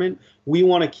retirement. We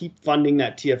want to keep funding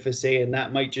that TFSA, and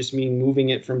that might just mean moving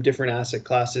it from different asset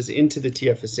classes into the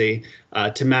TFSA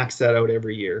to max that out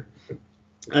every year.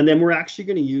 And then we're actually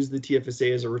going to use the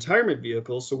TFSA as a retirement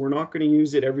vehicle. So we're not going to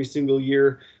use it every single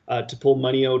year to pull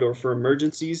money out or for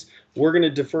emergencies. We're going to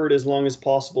defer it as long as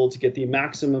possible to get the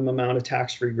maximum amount of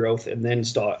tax-free growth and then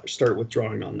start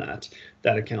withdrawing on that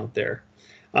account there.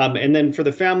 And then for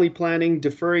the family planning,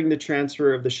 deferring the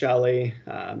transfer of the chalet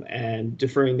and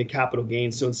deferring the capital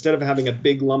gain. So instead of having a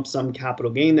big lump sum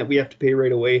capital gain that we have to pay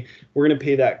right away, we're going to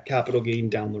pay that capital gain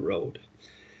down the road.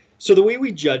 So the way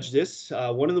we judge this,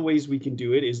 one of the ways we can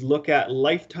do it is look at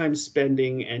lifetime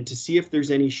spending and to see if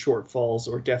there's any shortfalls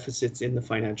or deficits in the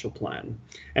financial plan.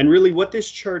 And really what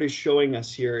this chart is showing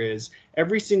us here is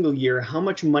every single year, how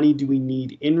much money do we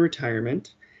need in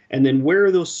retirement? And then where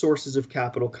are those sources of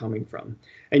capital coming from?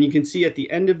 And you can see at the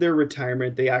end of their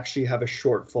retirement, they actually have a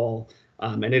shortfall,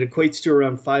 and it equates to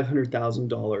around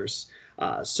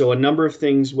 $500,000. So a number of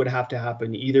things would have to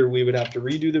happen. Either we would have to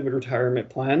redo the retirement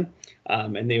plan,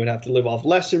 and they would have to live off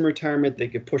less in retirement. They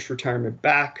could push retirement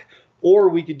back, or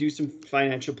we could do some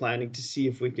financial planning to see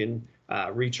if we can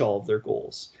reach all of their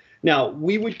goals. Now,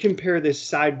 we would compare this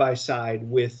side by side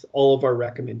with all of our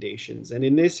recommendations. And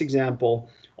in this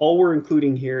example, all we're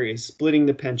including here is splitting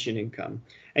the pension income.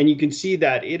 And you can see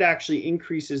that it actually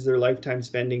increases their lifetime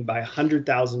spending by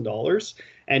 $100,000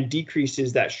 and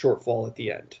decreases that shortfall at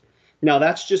the end. Now,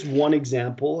 that's just one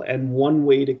example and one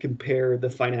way to compare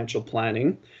the financial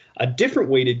planning. A different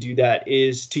way to do that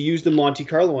is to use the Monte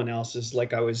Carlo analysis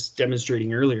like I was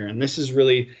demonstrating earlier. And this is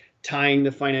really tying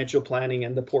the financial planning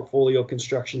and the portfolio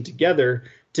construction together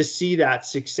to see that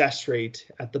success rate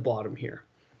at the bottom here.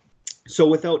 So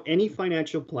without any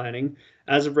financial planning,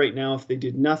 as of right now, if they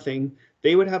did nothing,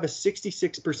 they would have a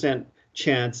 66%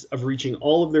 chance of reaching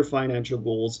all of their financial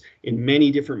goals in many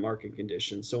different market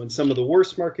conditions. So in some of the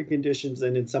worst market conditions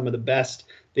and in some of the best,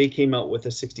 they came out with a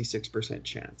 66%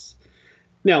 chance.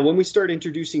 Now, when we start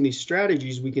introducing these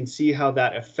strategies, we can see how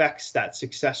that affects that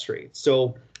success rate.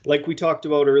 So like we talked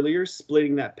about earlier,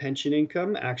 splitting that pension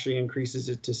income actually increases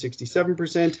it to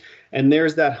 67%. And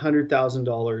there's that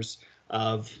 $100,000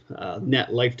 of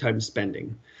net lifetime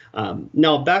spending.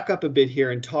 Now, back up a bit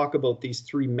here and talk about these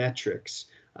three metrics.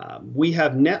 We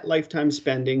have net lifetime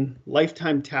spending,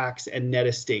 lifetime tax, and net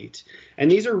estate.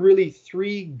 And these are really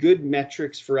three good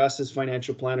metrics for us as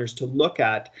financial planners to look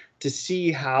at to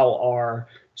see how our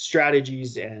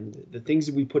strategies and the things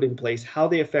that we put in place, how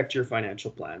they affect your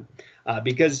financial plan.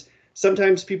 Because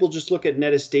sometimes people just look at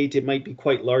net estate, it might be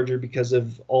quite larger because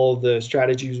of all the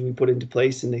strategies we put into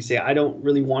place, and they say, I don't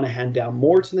really want to hand down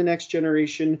more to the next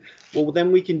generation. Well,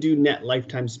 then we can do net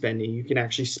lifetime spending. You can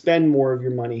actually spend more of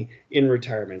your money in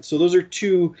retirement. So those are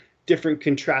two different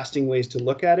contrasting ways to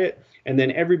look at it. And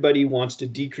then everybody wants to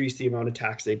decrease the amount of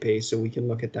tax they pay, so we can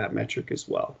look at that metric as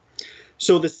well.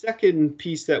 So the second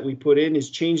piece that we put in is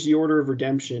change the order of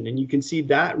redemption. And you can see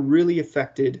that really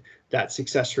affected that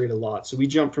success rate a lot. So we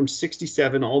jumped from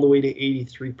 67 all the way to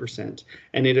 83%.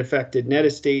 And it affected net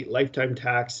estate, lifetime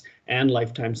tax, and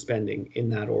lifetime spending in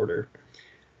that order.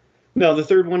 Now, the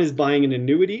third one is buying an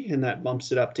annuity, and that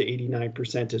bumps it up to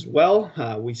 89% as well.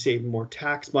 We save more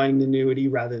tax buying the annuity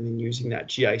rather than using that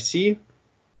GIC.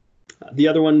 The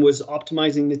other one was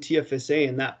optimizing the TFSA,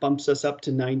 and that bumps us up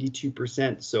to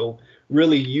 92%. So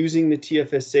really using the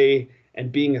TFSA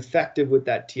and being effective with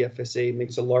that TFSA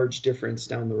makes a large difference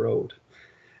down the road.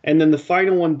 And then the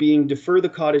final one being defer the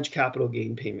cottage capital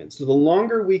gain payment. So the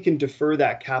longer we can defer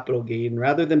that capital gain,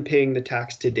 rather than paying the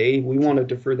tax today, we want to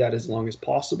defer that as long as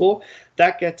possible.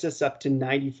 That gets us up to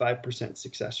 95%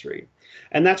 success rate.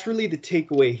 And that's really the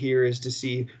takeaway here, is to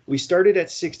see we started at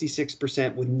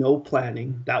 66% with no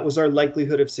planning. That was our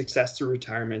likelihood of success through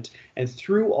retirement. And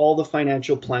through all the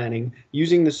financial planning,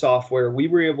 using the software, we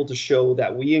were able to show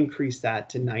that we increased that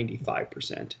to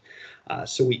 95%.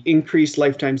 So we increased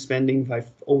lifetime spending by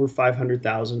over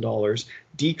 $500,000,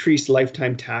 decreased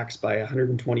lifetime tax by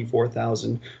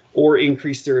 $124,000, or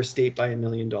increased their estate by $1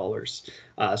 million.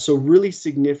 So really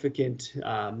significant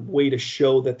way to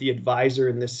show that the advisor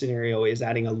in this scenario is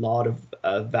adding a lot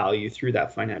of value through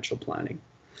that financial planning.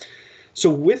 So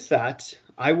with that,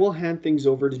 I will hand things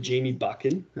over to Jamie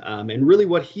Buchan. And really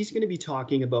what he's going to be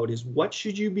talking about is what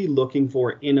should you be looking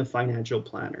for in a financial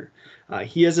planner.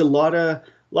 He has a lot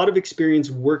of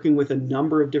experience working with a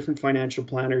number of different financial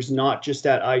planners, not just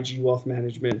at IG Wealth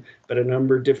Management, but a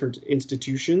number of different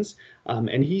institutions.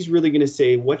 And he's really going to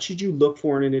say, what should you look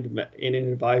for in an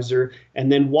advisor,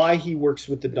 and then why he works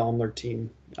with the Daumler team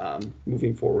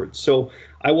moving forward. So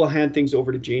I will hand things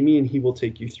over to Jamie, and he will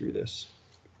take you through this.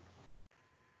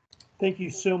 Thank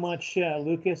you so much,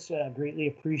 Lucas. Greatly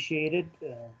appreciated.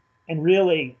 And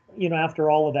really, after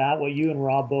all of that, what you and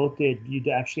Rob both did, you'd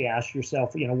actually ask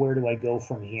yourself, where do I go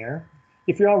from here?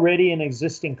 If you're already an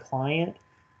existing client,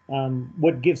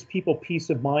 what gives people peace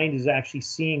of mind is actually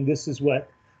seeing this is what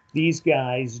these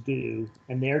guys do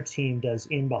and their team does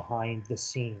in behind the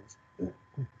scenes.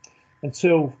 And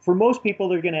so for most people,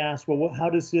 they're going to ask, well, how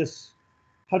does this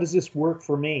work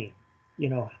for me? You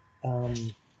know,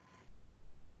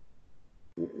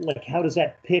 like how does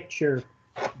that picture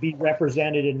be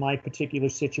represented in my particular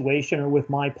situation or with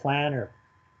my planner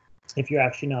if you're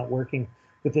actually not working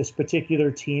with this particular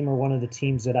team or one of the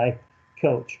teams that I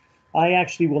coach? I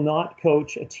actually will not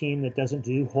coach a team that doesn't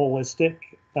do holistic,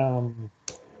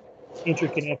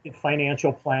 interconnected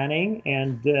financial planning.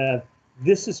 And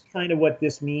this is kind of what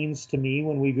this means to me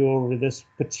when we go over this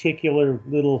particular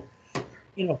little,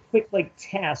 quick like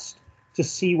test to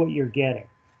see what you're getting.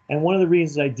 And one of the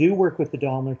reasons I do work with the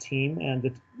Daumler team, and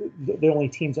the only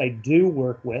teams I do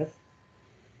work with,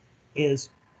 is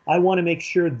I want to make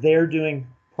sure they're doing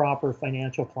proper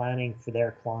financial planning for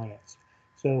their clients.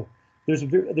 So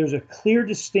there's a clear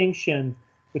distinction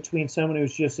between someone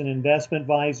who's just an investment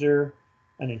advisor,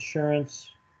 an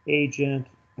insurance agent,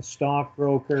 a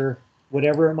stockbroker,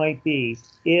 whatever it might be.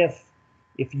 If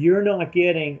you're not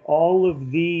getting all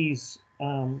of these,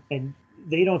 and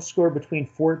they don't score between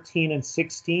 14 and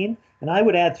 16, and I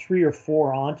would add 3 or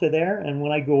 4 onto there. And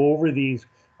when I go over these,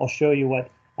 I'll show you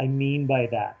what I mean by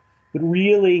that. But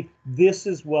really, this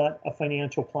is what a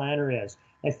financial planner is.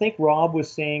 I think Rob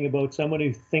was saying about someone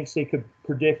who thinks they could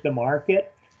predict the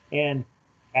market and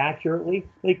accurately,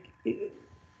 like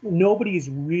nobody's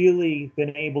really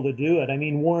been able to do it. I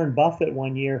mean, Warren Buffett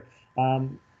one year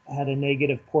had a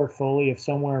negative portfolio of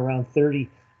somewhere around $30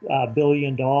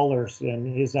 billion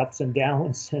and his ups and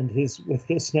downs and with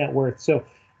his net worth. So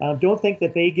don't think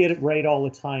that they get it right all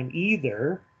the time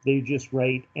either. They just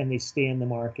right and they stay in the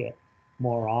market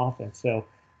more often. So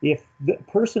if the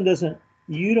person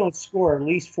you don't score at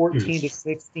least 14 to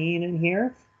 16 in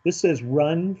here. This says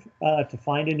run to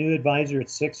find a new advisor at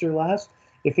 6 or less.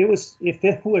 If it was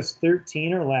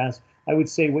 13 or less, I would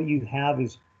say what you have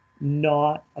is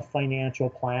not a financial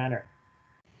planner.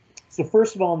 So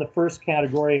first of all, in the first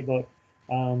category about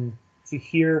to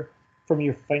hear from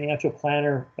your financial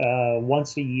planner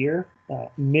once a year,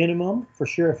 minimum for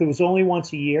sure. If it was only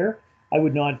once a year, I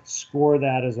would not score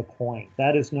that as a point.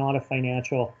 That is not a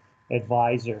financial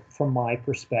advisor from my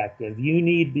perspective. You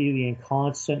need to be in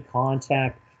constant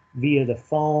contact via the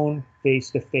phone,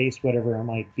 face-to-face, whatever it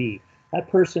might be. That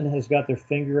person has got their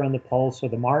finger on the pulse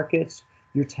of the markets,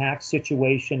 your tax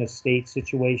situation, estate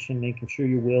situation, making sure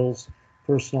your wills,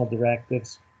 personal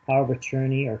directives, power of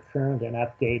attorney are current and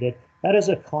updated. That is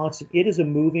a constant, it is a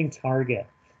moving target.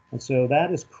 And so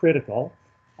that is critical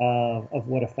of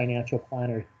what a financial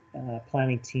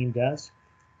planning team does.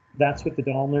 That's what the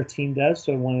Daumler team does.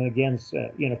 So I want to again,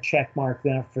 check mark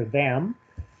that for them.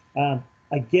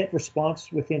 I get response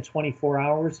within 24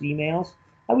 hours, emails.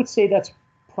 I would say that's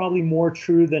probably more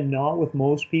true than not with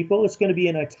most people. It's going to be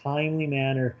in a timely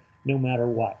manner no matter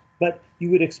what. But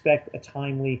you would expect a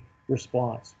timely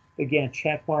response. Again,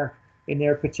 check mark in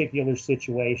their particular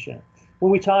situation.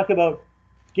 When we talk about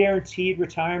guaranteed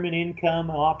retirement income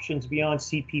options beyond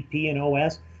CPP and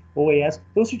OAS,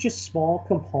 those are just small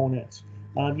components.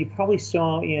 You probably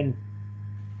saw in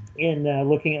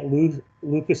looking at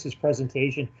Lucas's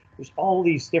presentation, there's all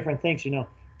these different things,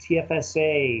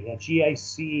 TFSA,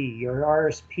 GIC, your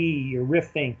RSP, your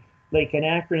RIFing, like an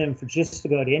acronym for just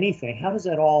about anything. How does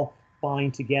that all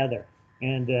bind together?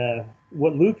 And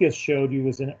what Lucas showed you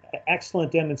was an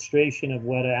excellent demonstration of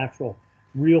what an actual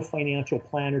real financial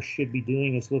planner should be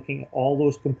doing, is looking at all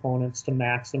those components to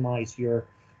maximize your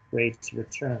rates of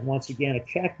return. Once again, a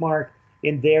check mark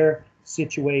in their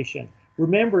situation.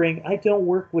 Remembering, I don't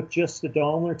work with just the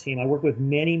Daumler team. I work with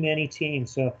many, many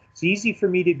teams. So it's easy for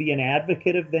me to be an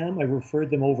advocate of them. I referred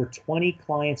them over 20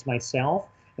 clients myself.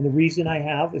 And the reason I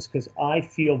have is because I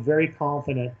feel very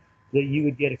confident that you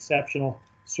would get exceptional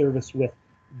service with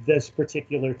this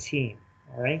particular team.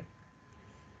 All right.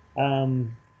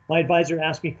 My advisor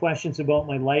asked me questions about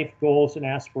my life goals and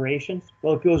aspirations.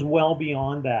 Well, it goes well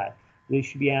beyond that. They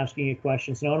should be asking you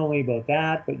questions not only about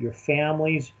that, but your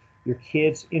families, your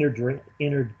kids,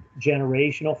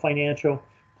 intergenerational financial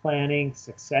planning,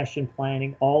 succession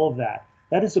planning, all of that.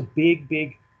 That is a big,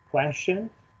 big question.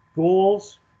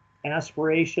 Goals,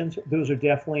 aspirations, those are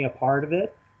definitely a part of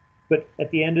it. But at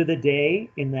the end of the day,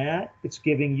 in that, it's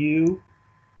giving you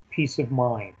peace of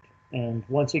mind. And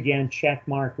once again, check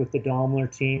mark with the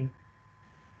Daumler team.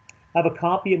 I have a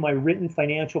copy of my written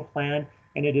financial plan,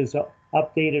 and it is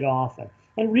updated often.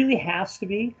 And really has to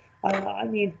be. I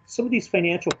mean, some of these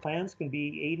financial plans can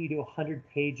be 80 to 100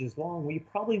 pages long. Well, you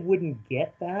probably wouldn't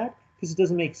get that because it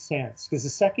doesn't make sense. Because the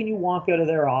second you walk out of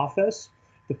their office,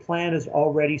 The plan has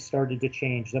already started to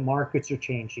change. The markets are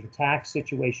changing. Tax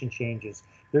situation changes.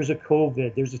 There's a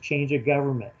COVID. There's a change of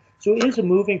government. So it is a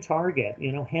moving target,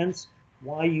 hence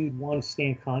why you'd want to stay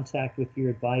in contact with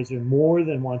your advisor more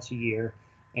than once a year,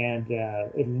 and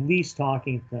at least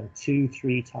talking to them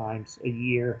 2-3 times a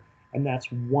year. And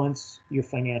that's once your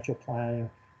financial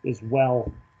planner is well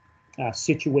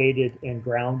situated and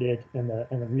grounded,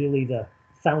 and really the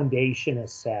foundation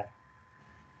is set.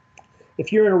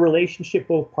 If you're in a relationship,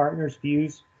 both partners'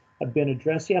 views have been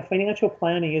addressed. Yeah, financial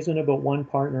planning isn't about one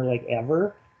partner like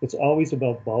ever. It's always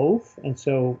about both. And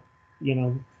so,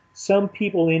 some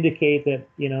people indicate that,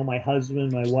 my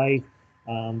husband, my wife,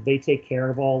 they take care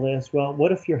of all this. Well,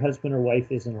 what if your husband or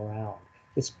wife isn't around?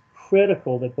 It's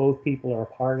critical that both people are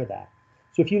a part of that.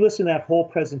 So if you listen to that whole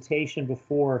presentation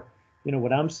before,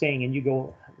 what I'm saying, and you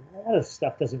go, well, this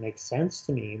stuff doesn't make sense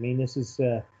to me. I mean, this is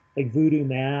like voodoo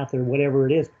math or whatever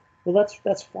it is. Well,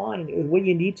 that's fine. What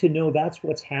you need to know, that's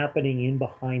what's happening in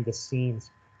behind the scenes.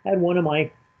 I had one of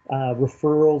my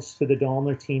referrals to the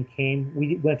Daumler team came.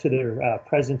 We went to their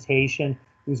presentation.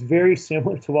 It was very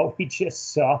similar to what we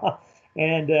just saw.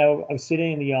 And I was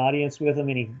sitting in the audience with him,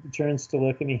 and he turns to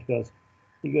look at me.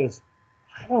 He goes,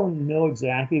 I don't know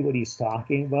exactly what he's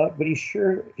talking about, but he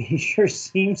sure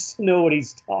seems to know what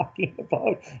he's talking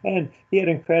about. And he had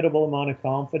an incredible amount of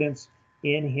confidence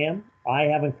in him. I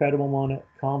have incredible amount of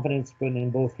confidence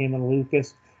in both him and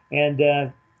Lucas.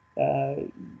 And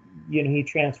he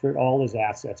transferred all his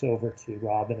assets over to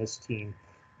Rob and his team,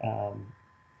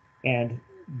 and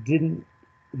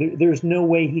there's no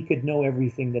way he could know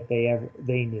everything that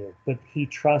they knew, but he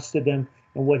trusted them,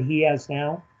 and what he has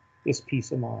now is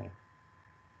peace of mind.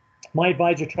 My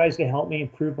advisor tries to help me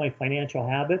improve my financial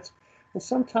habits. Well,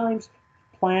 sometimes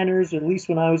planners, at least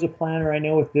when I was a planner, I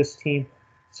know with this team,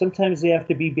 sometimes they have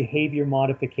to be behavior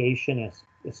modificationists.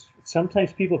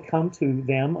 Sometimes people come to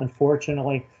them,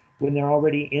 unfortunately, when they're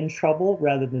already in trouble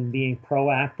rather than being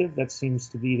proactive. That seems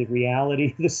to be the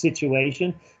reality of the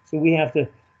situation. So we have to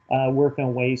work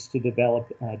on ways to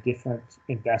develop different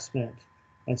investment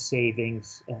and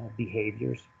savings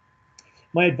behaviors.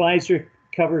 My advisor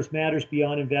covers matters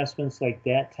beyond investments like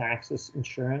debt, taxes,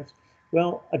 insurance.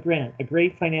 Well, again, a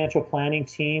great financial planning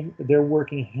team. They're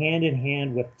working hand in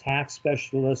hand with tax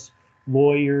specialists,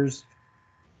 lawyers.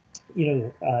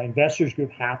 Investors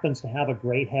Group happens to have a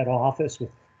great head office with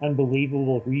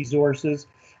unbelievable resources.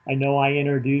 I know I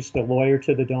introduced a lawyer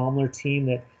to the Daumler team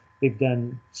that they've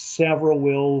done several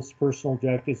wills, personal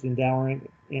directives, endowing,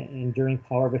 and during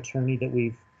power of attorney that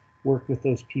we've worked with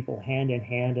those people hand in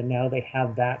hand, and now they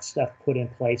have that stuff put in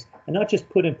place, and not just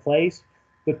put in place,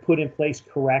 but put in place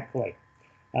correctly.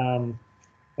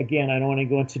 Again, I don't want to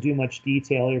go into too much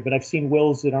detail here, but I've seen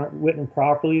wills that aren't written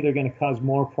properly. They're going to cause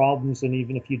more problems than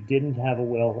even if you didn't have a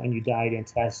will and you died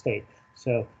intestate.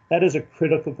 So that is a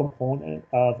critical component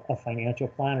of a financial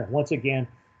planner. Once again,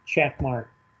 check mark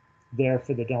there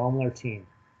for the Daumler team.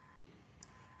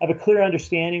 I have a clear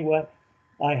understanding what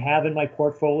I have in my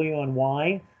portfolio and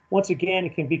why. Once again,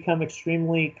 it can become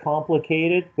extremely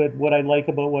complicated, but what I like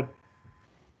about what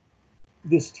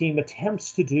this team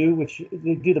attempts to do, which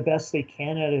they do the best they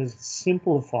can at, is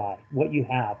simplify what you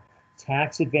have.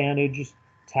 Tax advantages,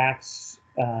 tax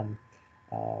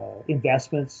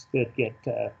investments that get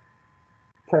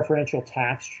preferential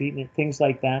tax treatment, things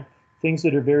like that, things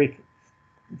that are very,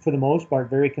 for the most part,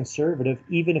 very conservative,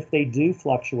 even if they do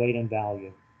fluctuate in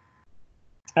value.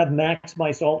 I've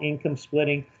maximized all income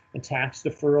splitting and tax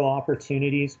deferral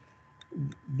opportunities.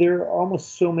 There are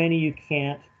almost so many you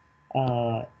can't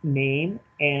name,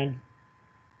 and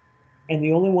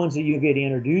the only ones that you get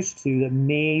introduced to that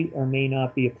may or may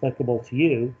not be applicable to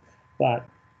you. But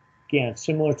again,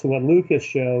 similar to what Lucas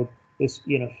showed, is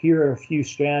here are a few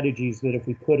strategies that if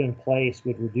we put in place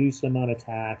would reduce the amount of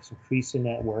tax, increase the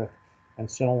net worth, and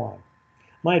so on.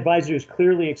 My advisor has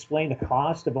clearly explained the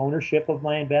cost of ownership of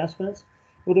my investments.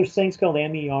 Well, there's things called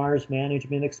MERs,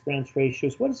 management expense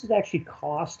ratios. What does it actually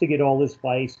cost to get all this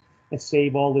advice and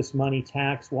save all this money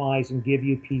tax-wise and give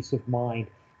you peace of mind?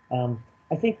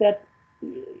 I think that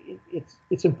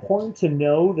it's important to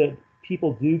know that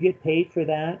people do get paid for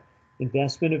that.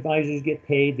 Investment advisors get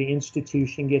paid. The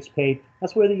institution gets paid.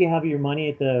 That's whether you have your money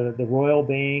at the Royal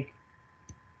Bank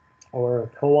or a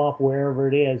co-op, wherever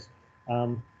it is.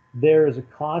 There is a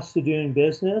cost to doing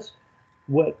business.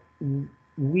 What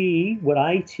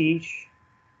I teach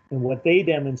and what they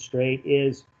demonstrate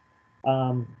is,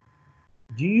 do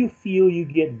you feel you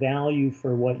get value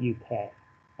for what you pay?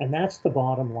 And that's the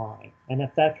bottom line. And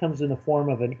if that comes in the form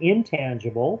of an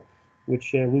intangible,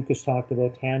 which Lucas talked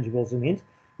about, tangibles and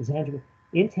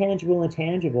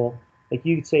intangible, like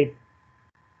you could say,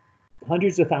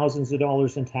 hundreds of thousands of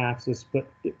dollars in taxes, but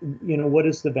what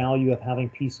is the value of having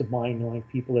peace of mind knowing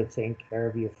people are taking care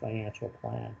of your financial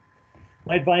plan?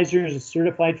 My advisor is a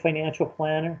certified financial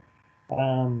planner.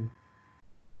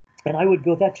 And I would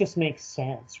go, that just makes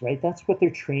sense, right? That's what their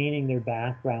training, their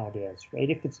background is, right?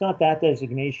 If it's not that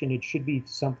designation, it should be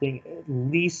something at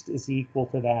least as equal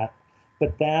to that.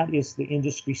 But that is the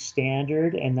industry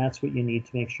standard, and that's what you need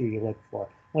to make sure you look for.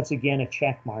 Once again, a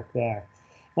check mark there.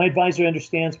 My advisor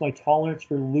understands my tolerance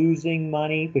for losing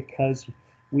money because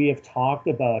we have talked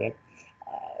about it.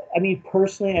 I mean,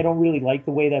 personally, I don't really like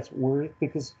the way that's worked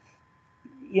because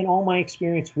in all my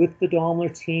experience with the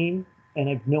Daumler team, and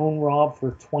I've known Rob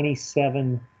for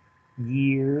 27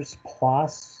 years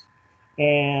plus,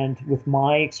 and with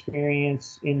my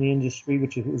experience in the industry,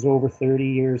 which was over 30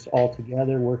 years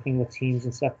altogether, working with teams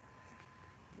and stuff,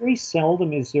 very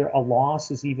seldom is there a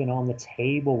loss is even on the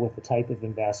table with the type of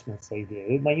investments they do.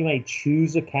 You might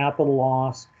choose a capital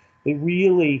loss, but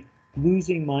really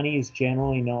losing money is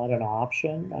generally not an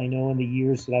option. I know in the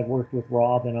years that I've worked with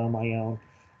Rob and on my own,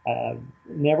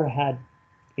 never had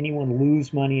anyone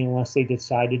lose money unless they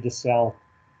decided to sell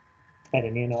at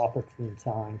an inopportune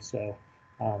time. So,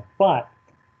 but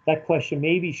that question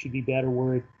maybe should be better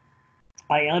worded.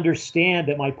 I understand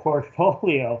that my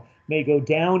portfolio may go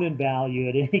down in value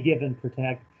at any given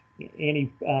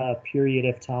period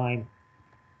of time,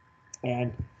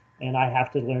 and I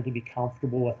have to learn to be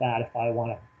comfortable with that if I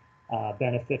want to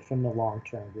benefit from the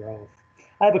long-term growth.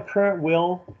 I have a current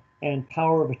will and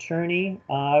power of attorney.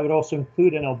 I would also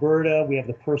include in Alberta, we have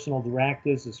the personal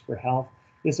directives is for health.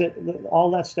 All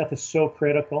that stuff is so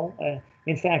critical.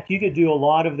 In fact, you could do a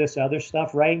lot of this other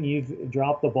stuff, right? And you've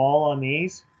dropped the ball on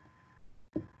these.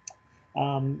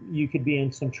 You could be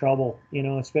in some trouble,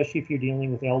 especially if you're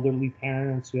dealing with elderly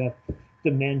parents who have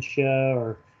dementia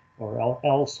or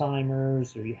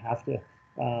Alzheimer's, or you have to,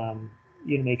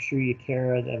 make sure you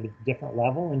care at a different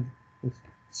level. And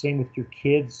same with your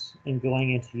kids and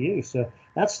going into you. So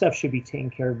that stuff should be taken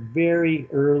care of very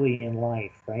early in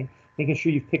life, right? Making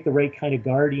sure you pick the right kind of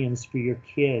guardians for your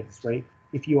kids, right?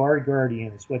 If you are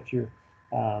guardians, what you're,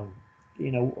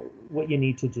 what you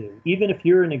need to do. Even if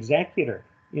you're an executor,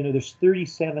 there's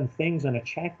 37 things on a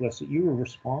checklist that you were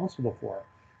responsible for.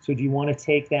 So do you want to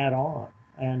take that on?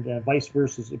 And vice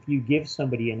versa, if you give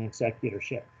somebody an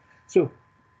executorship. So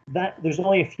that there's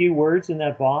only a few words in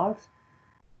that box,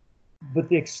 but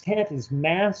the extent is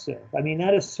massive. I mean,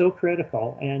 that is so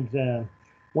critical. And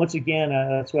once again,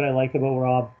 that's what I like about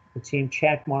Rob, the team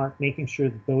check mark, making sure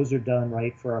that those are done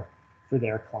right for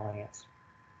their clients.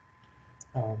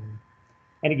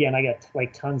 And again, I got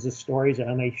like tons of stories, and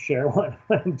I may share one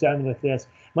when I'm done with this.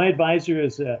 My advisor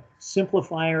is a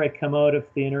simplifier. I come out of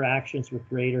the interactions with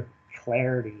greater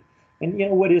clarity. And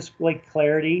what is like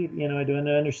clarity? I don't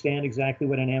understand exactly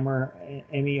what an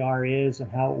MER is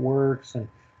and how it works, and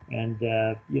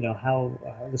how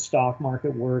the stock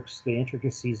market works, the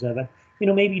intricacies of it.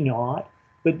 Maybe not,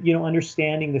 but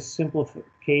understanding the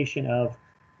simplification of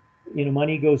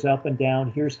money goes up and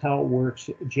down. Here's how it works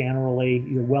generally.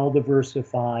 You're well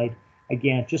diversified.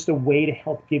 Again, just a way to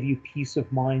help give you peace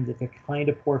of mind that the kind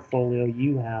of portfolio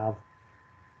you have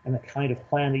and the kind of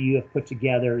plan that you have put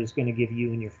together is going to give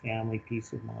you and your family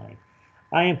peace of mind.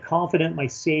 I am confident my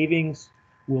savings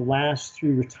will last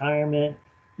through retirement,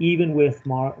 even with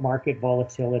market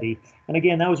volatility. And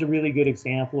again, that was a really good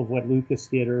example of what Lucas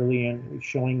did early in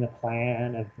showing the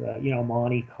plan of,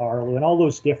 Monte Carlo and all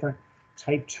those different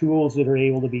type tools that are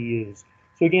able to be used.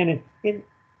 So again, in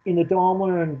the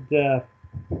Daumler and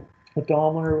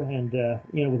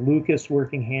with Lucas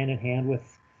working hand in hand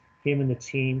with him and the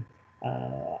team,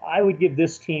 I would give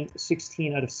this team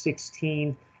 16 out of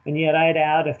 16, and yet I'd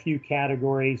add a few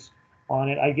categories on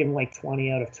it. I'd give them like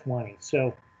 20 out of 20.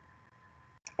 So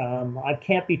I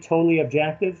can't be totally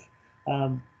objective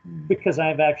because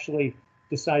I've actually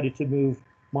decided to move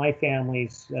my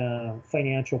family's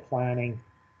financial planning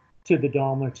to the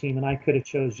Daumler team, and I could have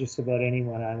chose just about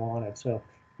anyone I wanted. So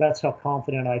that's how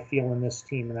confident I feel in this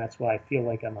team, and that's why I feel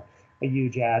like I'm a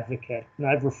huge advocate. And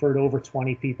I've referred over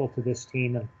 20 people to this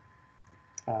team, and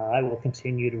I will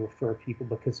continue to refer people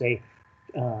because they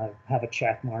have a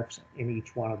check marks in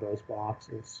each one of those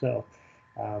boxes. So,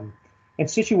 and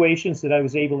situations that I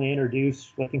was able to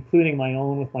introduce, like including my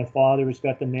own with my father who's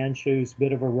got dementia, who's a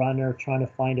bit of a runner, trying to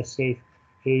find a safe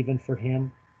haven for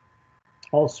him.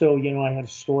 Also, I had a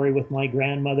story with my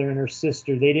grandmother and her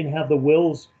sister. They didn't have the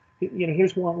wills.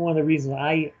 Here's one of the reasons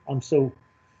I'm so,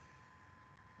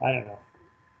 I don't know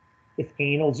if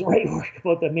anal is the right word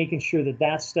about that, making sure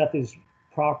that stuff is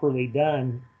properly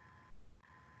done.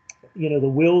 The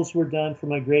wills were done for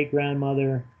my great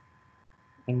grandmother.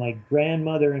 And my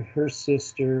grandmother and her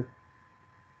sister,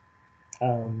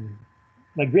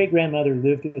 my great-grandmother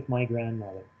lived with my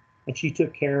grandmother, and she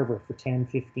took care of her for 10,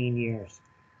 15 years.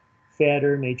 Fed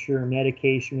her, made sure her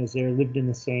medication was there, lived in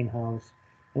the same house.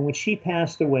 And when she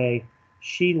passed away,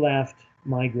 she left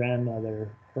my grandmother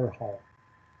her home.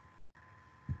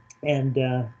 And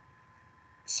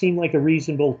seemed like a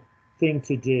reasonable thing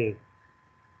to do.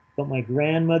 But my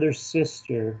grandmother's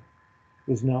sister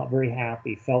was not very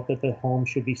happy, felt that the home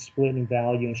should be split in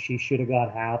value and she should have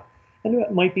got half. And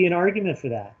there might be an argument for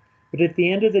that. But at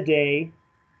the end of the day,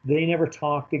 they never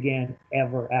talked again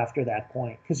ever after that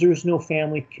point, because there was no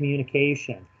family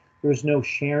communication. There was no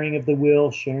sharing of the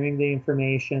will, sharing the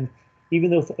information.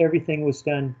 Even though everything was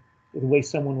done the way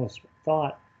someone was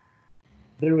thought,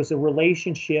 there was a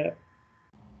relationship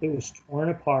that was torn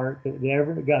apart, that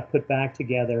never got put back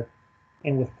together.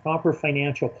 And with proper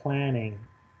financial planning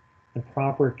and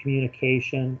proper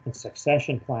communication and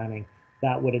succession planning,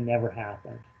 that would have never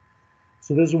happened.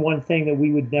 So this is one thing that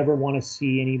we would never want to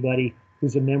see anybody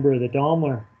who's a member of the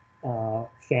Daumler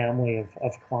family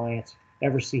of clients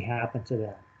ever see happen to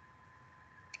them.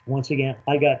 Once again,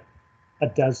 I got a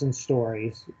dozen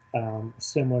stories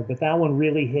similar, but that one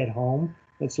really hit home.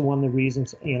 That's one of the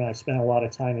reasons, I spent a lot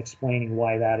of time explaining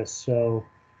why that is so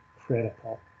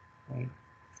critical, right?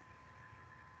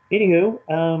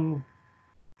 Anywho,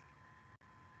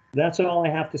 that's all I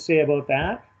have to say about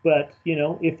that. But,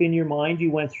 if in your mind you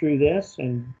went through this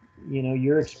and,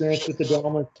 your experience with the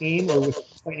Daumler team or with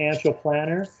a financial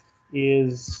planner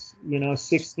is,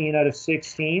 16 out of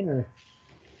 16 or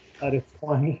out of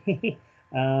 20,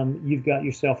 you've got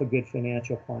yourself a good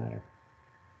financial planner.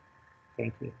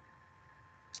 Thank you.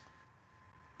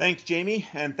 Thanks, Jamie,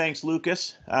 and thanks,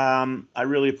 Lucas. I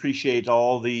really appreciate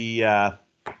all the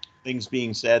things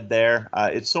being said there.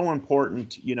 It's so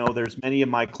important. There's many of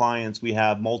my clients, we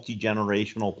have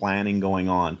multi-generational planning going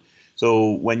on.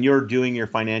 So when you're doing your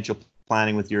financial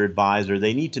planning with your advisor,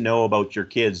 they need to know about your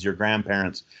kids, your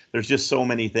grandparents. There's just so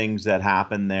many things that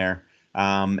happen there.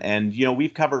 And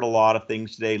we've covered a lot of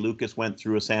things today. Lucas went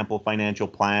through a sample financial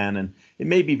plan, and it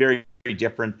may be very, very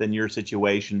different than your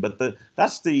situation, but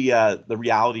that's the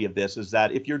reality of this, is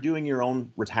that if you're doing your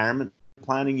own retirement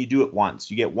planning, you do it once.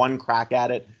 You get one crack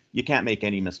at it. You can't make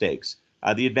any mistakes.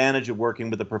 The advantage of working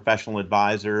with a professional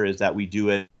advisor is that we do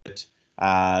it,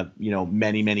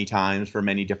 many, many times for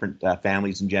many different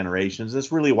families and generations.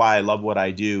 That's really why I love what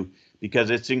I do, because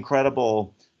it's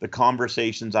incredible the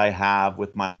conversations I have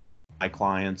with my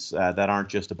clients that aren't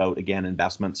just about, again,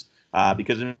 investments,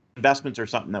 because investments are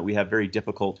something that we have very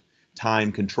difficult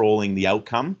time controlling the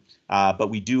outcome, but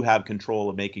we do have control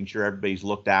of making sure everybody's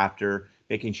looked after,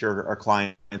 making sure our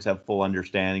clients have full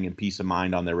understanding and peace of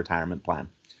mind on their retirement plan.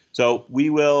 So we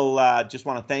will just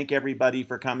want to thank everybody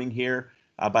for coming here.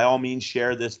 By all means,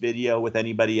 share this video with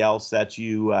anybody else that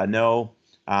you know.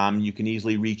 You can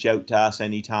easily reach out to us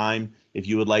anytime if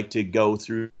you would like to go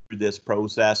through this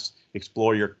process,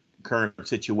 explore your current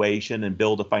situation and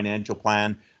build a financial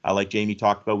plan. Like Jamie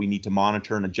talked about, we need to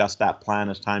monitor and adjust that plan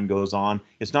as time goes on.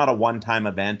 It's not a one-time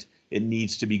event. It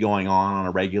needs to be going on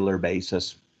a regular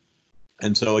basis.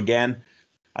 And so again,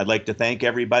 I'd like to thank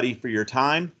everybody for your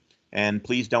time, and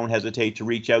please don't hesitate to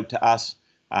reach out to us.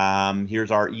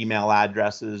 Here's our email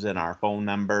addresses and our phone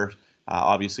number.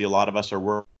 Obviously, a lot of us are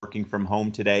working from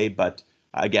home today, but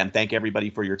again, thank everybody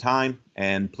for your time,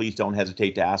 and please don't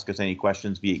hesitate to ask us any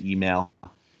questions via email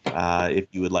if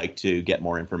you would like to get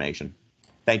more information.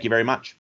 Thank you very much.